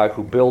the guy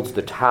who builds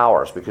the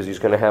towers because he's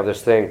going to have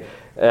this thing,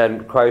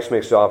 and Christ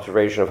makes the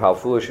observation of how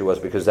foolish he was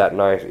because that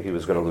night he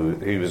was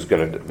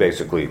going to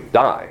basically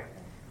die,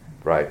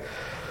 right?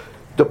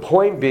 The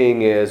point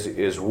being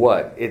is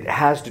what? It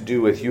has to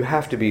do with you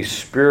have to be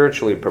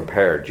spiritually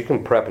prepared. You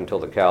can prep until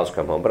the cows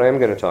come home, but I am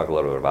going to talk a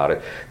little bit about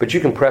it. But you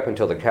can prep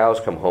until the cows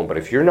come home, but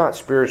if you're not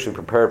spiritually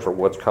prepared for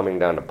what's coming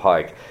down the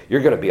pike, you're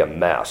going to be a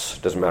mess.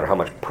 Doesn't matter how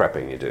much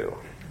prepping you do.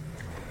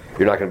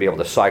 You're not going to be able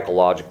to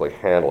psychologically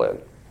handle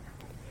it.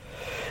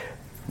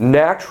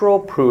 Natural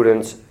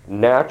prudence,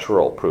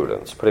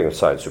 putting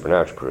aside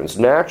supernatural prudence,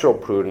 natural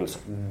prudence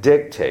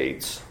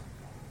dictates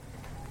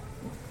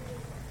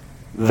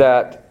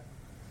that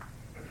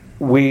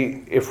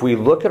if we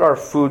look at our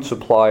food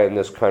supply in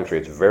this country,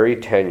 it's very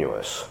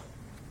tenuous.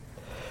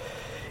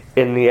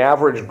 In the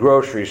average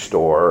grocery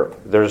store,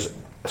 there's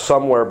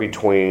somewhere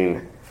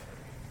between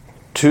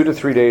 2 to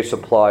 3 days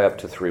supply up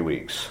to 3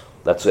 weeks.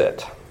 That's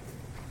it.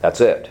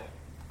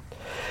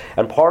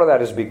 And part of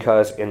that is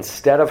because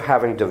instead of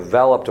having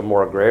developed a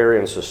more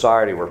agrarian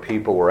society where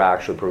people were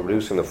actually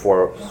producing the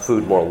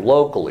food more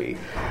locally,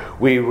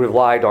 we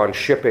relied on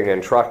shipping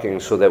and trucking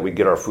so that we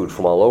get our food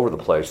from all over the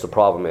place. The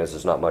problem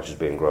is not much is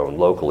being grown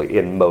locally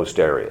in most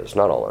areas.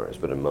 Not all areas,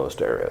 but in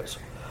most areas.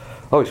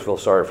 I always feel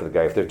sorry for the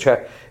guy. If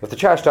the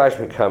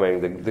chastisement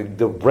coming,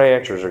 the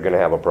ranchers are going to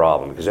have a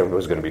problem because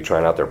everyone's going to be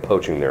trying out there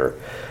poaching their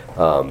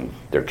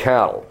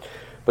cattle.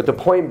 But the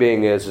point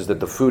being is that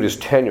the food is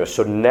tenuous.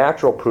 So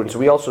natural prudence.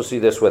 We also see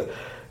this with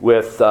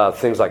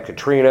things like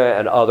Katrina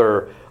and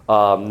other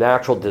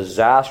natural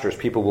disasters.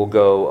 People will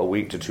go a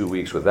week to 2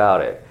 weeks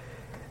without it.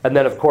 And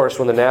then, of course,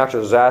 when the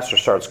natural disaster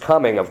starts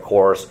coming, of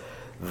course,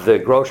 the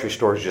grocery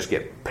stores just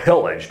get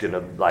pillaged in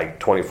a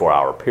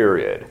 24-hour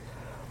period,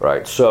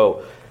 right?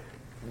 So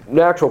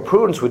natural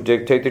prudence would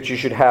dictate that you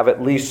should have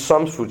at least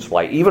some food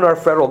supply. Even our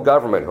federal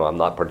government, who I'm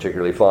not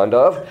particularly fond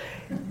of,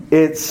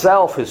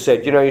 itself has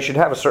said, you should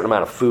have a certain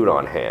amount of food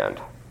on hand.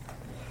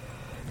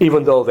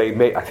 Even though they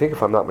may, I think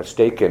if I'm not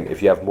mistaken,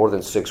 if you have more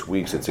than 6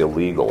 weeks, it's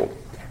illegal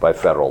by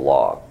federal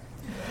law.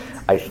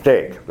 I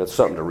think that's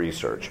something to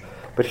research.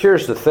 But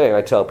here's the thing,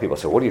 I tell people, I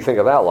say, what do you think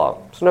of that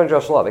law? It's an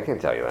unjust law, they can't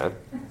tell you that.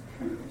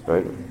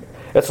 Right?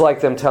 It's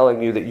like them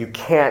telling you that you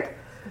can't,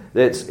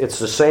 it's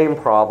the same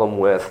problem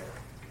with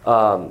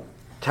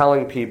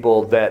telling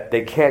people that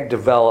they can't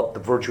develop the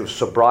virtue of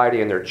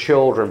sobriety in their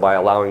children by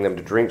allowing them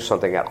to drink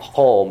something at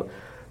home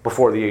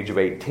before the age of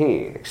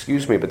 18.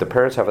 Excuse me, but the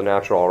parents have the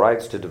natural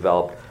rights to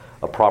develop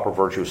a proper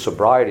virtue of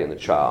sobriety in the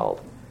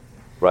child.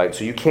 Right?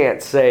 So you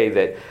can't say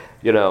that,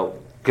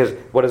 because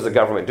what does the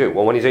government do?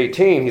 Well, when he's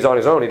 18, he's on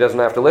his own, he doesn't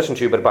have to listen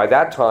to you, but by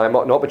that time,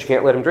 no, but you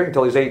can't let him drink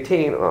until he's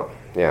 18. Oh,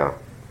 yeah.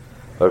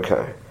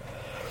 Okay.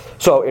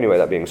 So anyway,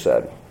 that being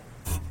said.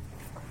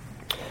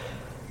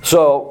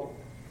 So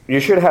you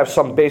should have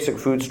some basic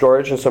food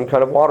storage and some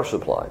kind of water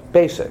supply.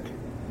 Basic.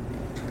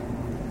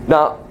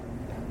 Now,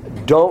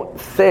 don't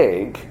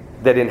think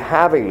that in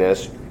having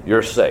this,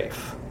 you're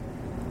safe.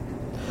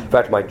 In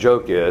fact, my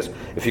joke is,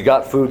 if you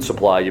got food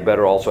supply, you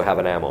better also have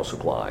an ammo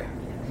supply.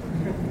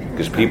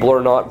 Because people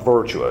are not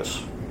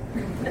virtuous.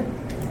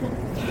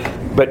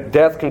 But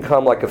death can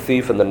come like a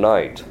thief in the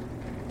night.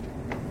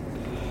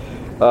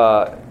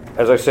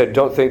 As I said,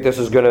 don't think this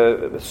is going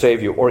to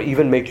save you or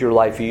even make your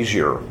life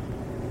easier.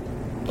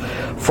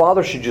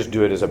 Father should just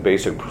do it as a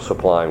basic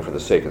supplying for the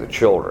sake of the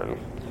children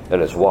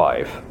and his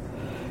wife.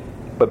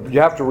 But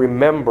you have to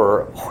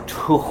remember,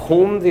 to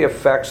whom the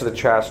effects of the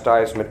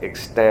chastisement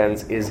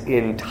extends is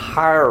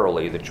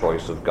entirely the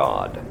choice of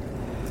God.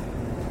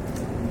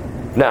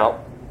 Now,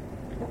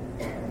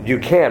 you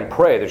can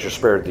pray that you're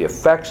spared the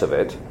effects of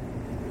it,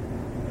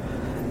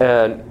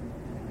 and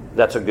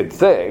that's a good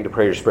thing, to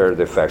pray you're spared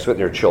the effects of it, and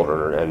your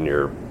children and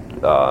your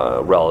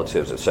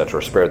relatives, etc.,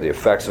 are spared the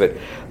effects of it.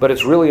 But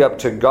it's really up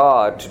to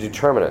God to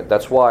determine it.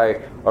 That's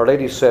why Our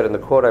Lady said in the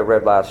quote I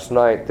read last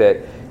night that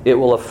it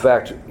will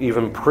affect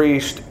even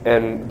priests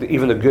and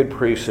even the good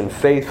priests and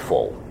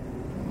faithful.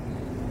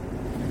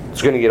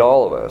 It's going to get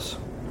all of us.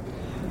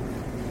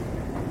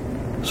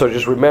 So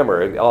just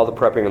remember, all the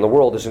prepping in the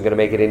world isn't going to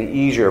make it any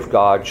easier if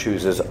God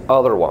chooses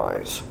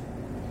otherwise.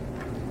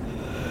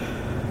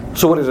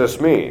 So what does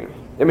this mean?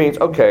 It means,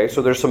 okay,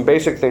 so there's some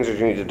basic things that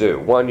you need to do.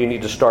 One, you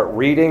need to start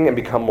reading and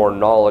become more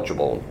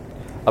knowledgeable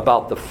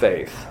about the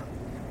faith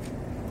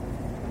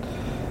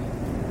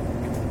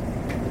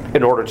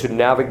in order to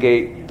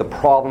navigate the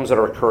problems that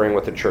are occurring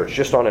with the church,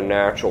 just on a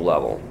natural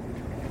level.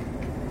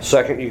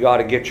 Second, you got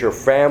to get your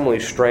family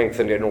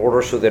strengthened in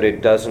order so that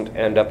it doesn't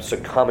end up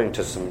succumbing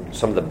to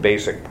some of the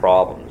basic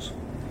problems.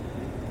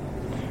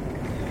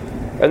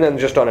 And then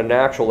just on a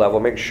natural level,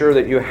 make sure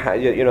that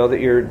that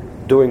you're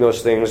doing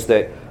those things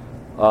that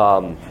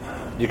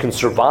you can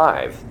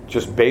survive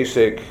just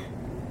basic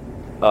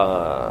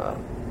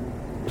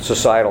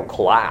societal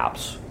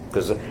collapse.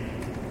 Because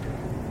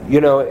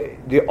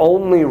the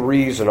only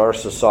reason our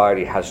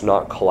society has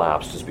not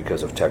collapsed is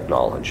because of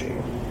technology.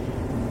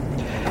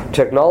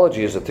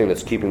 Technology is the thing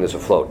that's keeping this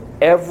afloat.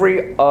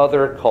 Every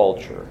other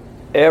culture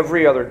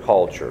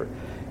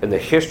in the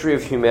history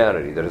of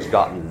humanity that has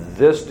gotten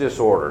this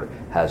disordered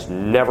has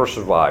never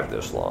survived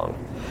this long.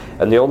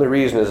 And the only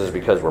reason is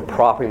because we're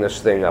propping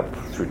this thing up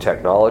through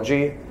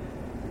technology,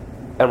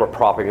 and we're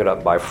propping it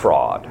up by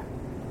fraud.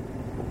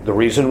 The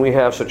reason we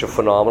have such a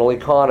phenomenal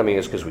economy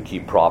is because we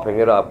keep propping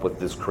it up with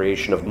this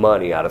creation of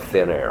money out of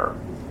thin air.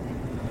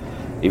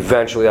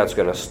 Eventually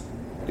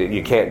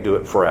you can't do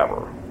it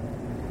forever.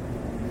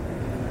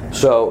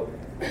 So,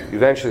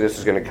 eventually this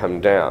is going to come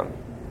down.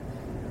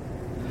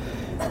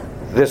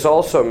 This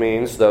also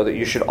means, though, that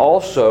you should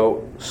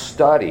also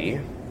study.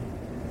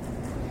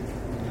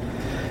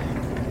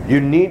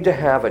 You need to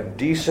have a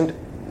decent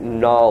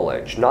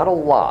knowledge, not a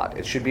lot.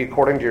 It should be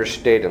according to your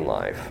state in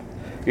life.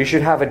 You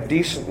should have a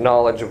decent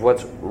knowledge of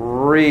what's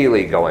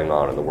really going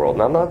on in the world.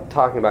 And I'm not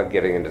talking about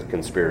getting into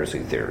conspiracy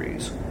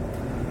theories.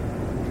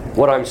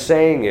 What I'm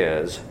saying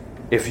is,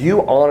 if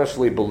you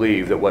honestly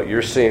believe that what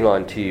you're seeing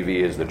on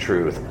TV is the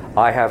truth,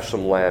 I have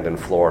some land in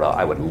Florida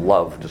I would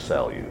love to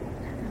sell you.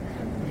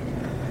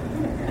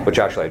 Which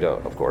actually I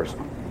don't, of course.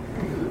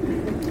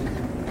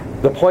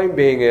 The point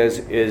being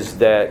is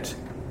that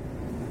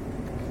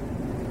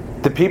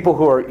the people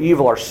who are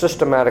evil are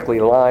systematically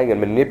lying and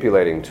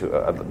manipulating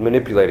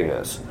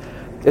us.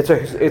 It's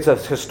a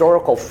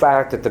historical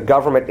fact that the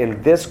government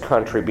in this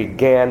country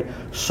began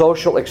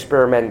social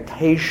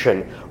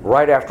experimentation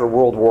right after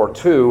World War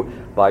II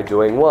by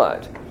doing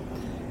what?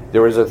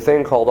 There was a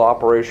thing called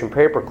Operation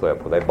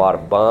Paperclip, where they bought a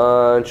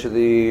bunch of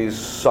these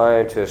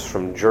scientists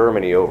from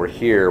Germany over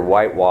here,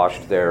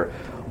 whitewashed their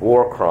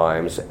war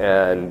crimes,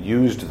 and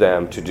used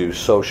them to do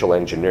social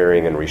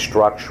engineering and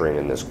restructuring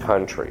in this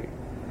country.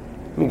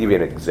 Let me give you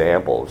an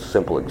example, a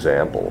simple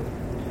example.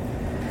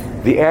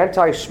 The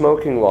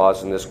anti-smoking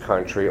laws in this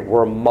country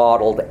were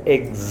modeled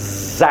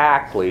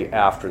exactly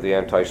after the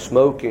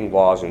anti-smoking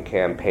laws and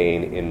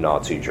campaign in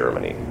Nazi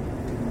Germany.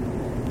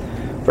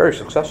 Very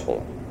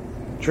successful.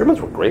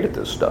 Germans were great at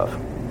this stuff.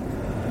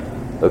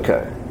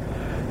 Okay.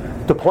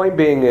 The point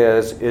being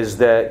is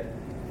that,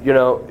 you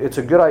know, it's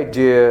a good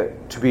idea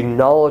to be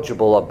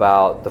knowledgeable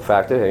about the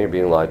fact that, A, you're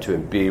being lied to,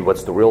 and B,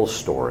 what's the real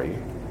story.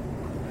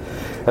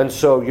 And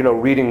so, you know,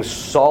 reading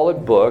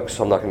solid books,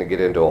 I'm not going to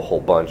get into a whole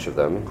bunch of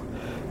them,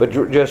 but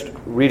just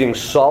reading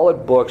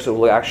solid books that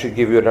will actually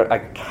give you a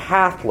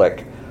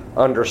Catholic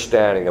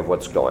understanding of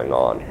what's going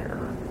on here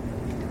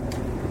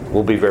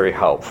will be very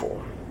helpful.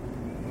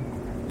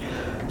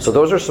 So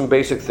those are some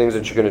basic things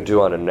that you're going to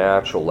do on a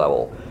natural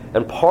level.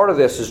 And part of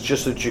this is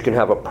just that you can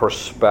have a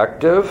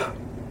perspective.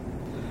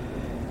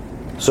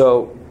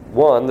 So,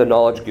 one, the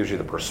knowledge gives you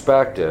the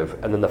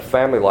perspective, and then the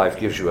family life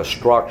gives you a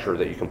structure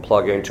that you can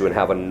plug into and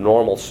have a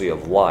normalcy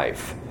of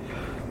life.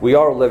 We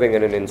are living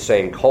in an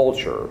insane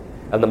culture,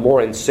 and the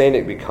more insane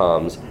it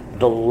becomes,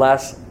 the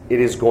less it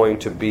is going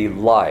to be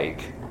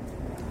like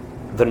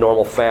the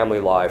normal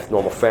family life,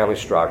 normal family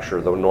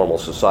structure, the normal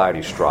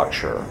society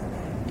structure.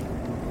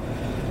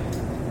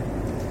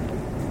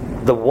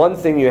 The one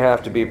thing you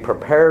have to be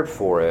prepared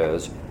for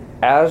is,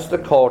 as the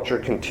culture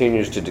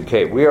continues to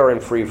decay, we are in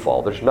free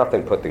fall. There's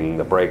nothing putting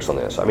the brakes on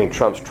this. I mean,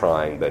 Trump's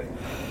trying, but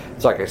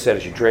it's like I said,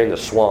 as you drain the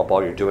swamp,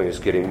 all you're doing is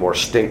getting more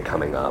stink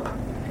coming up.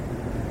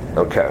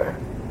 Okay.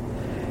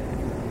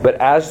 But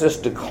as this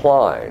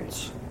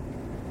declines,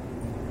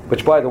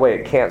 which, by the way,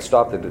 it can't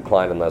stop the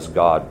decline unless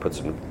God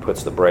puts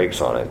the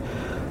brakes on it.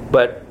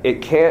 But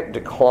it can't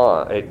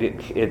decline.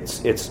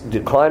 It's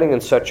declining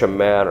in such a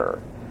manner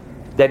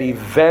that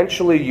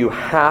eventually you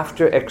have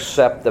to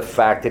accept the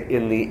fact that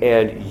in the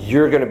end,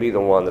 you're going to be the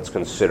one that's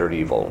considered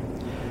evil.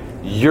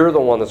 You're the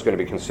one that's going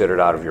to be considered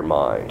out of your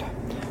mind.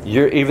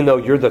 Even though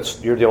you're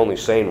the only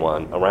sane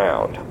one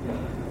around,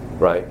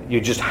 right?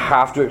 You just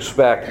have to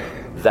expect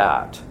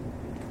that.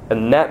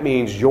 And that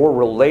means your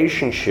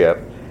relationship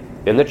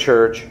in the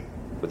church,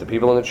 with the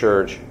people in the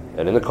church,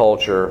 and in the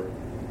culture,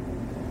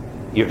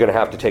 you're going to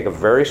have to take a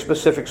very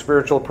specific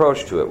spiritual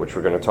approach to it, which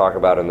we're going to talk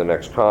about in the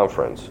next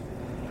conference.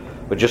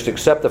 But just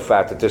accept the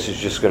fact that this is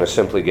just going to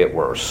simply get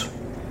worse.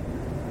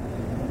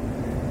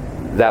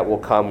 That will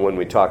come when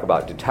we talk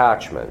about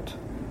detachment.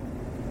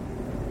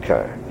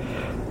 Okay.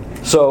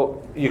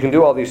 So you can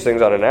do all these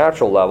things on a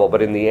natural level,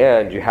 but in the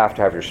end, you have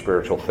to have your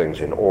spiritual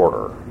things in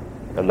order.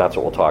 And that's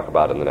what we'll talk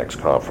about in the next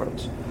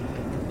conference.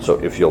 So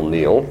if you'll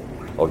kneel,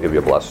 I'll give you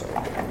a blessing.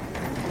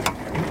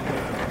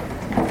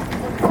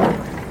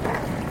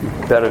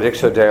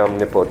 Benedictio Dei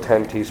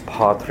omnipotentis,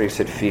 Patris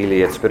et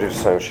Filii et Spiritus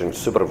Sancti,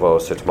 super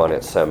vos et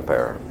manet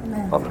semper.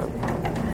 Amen.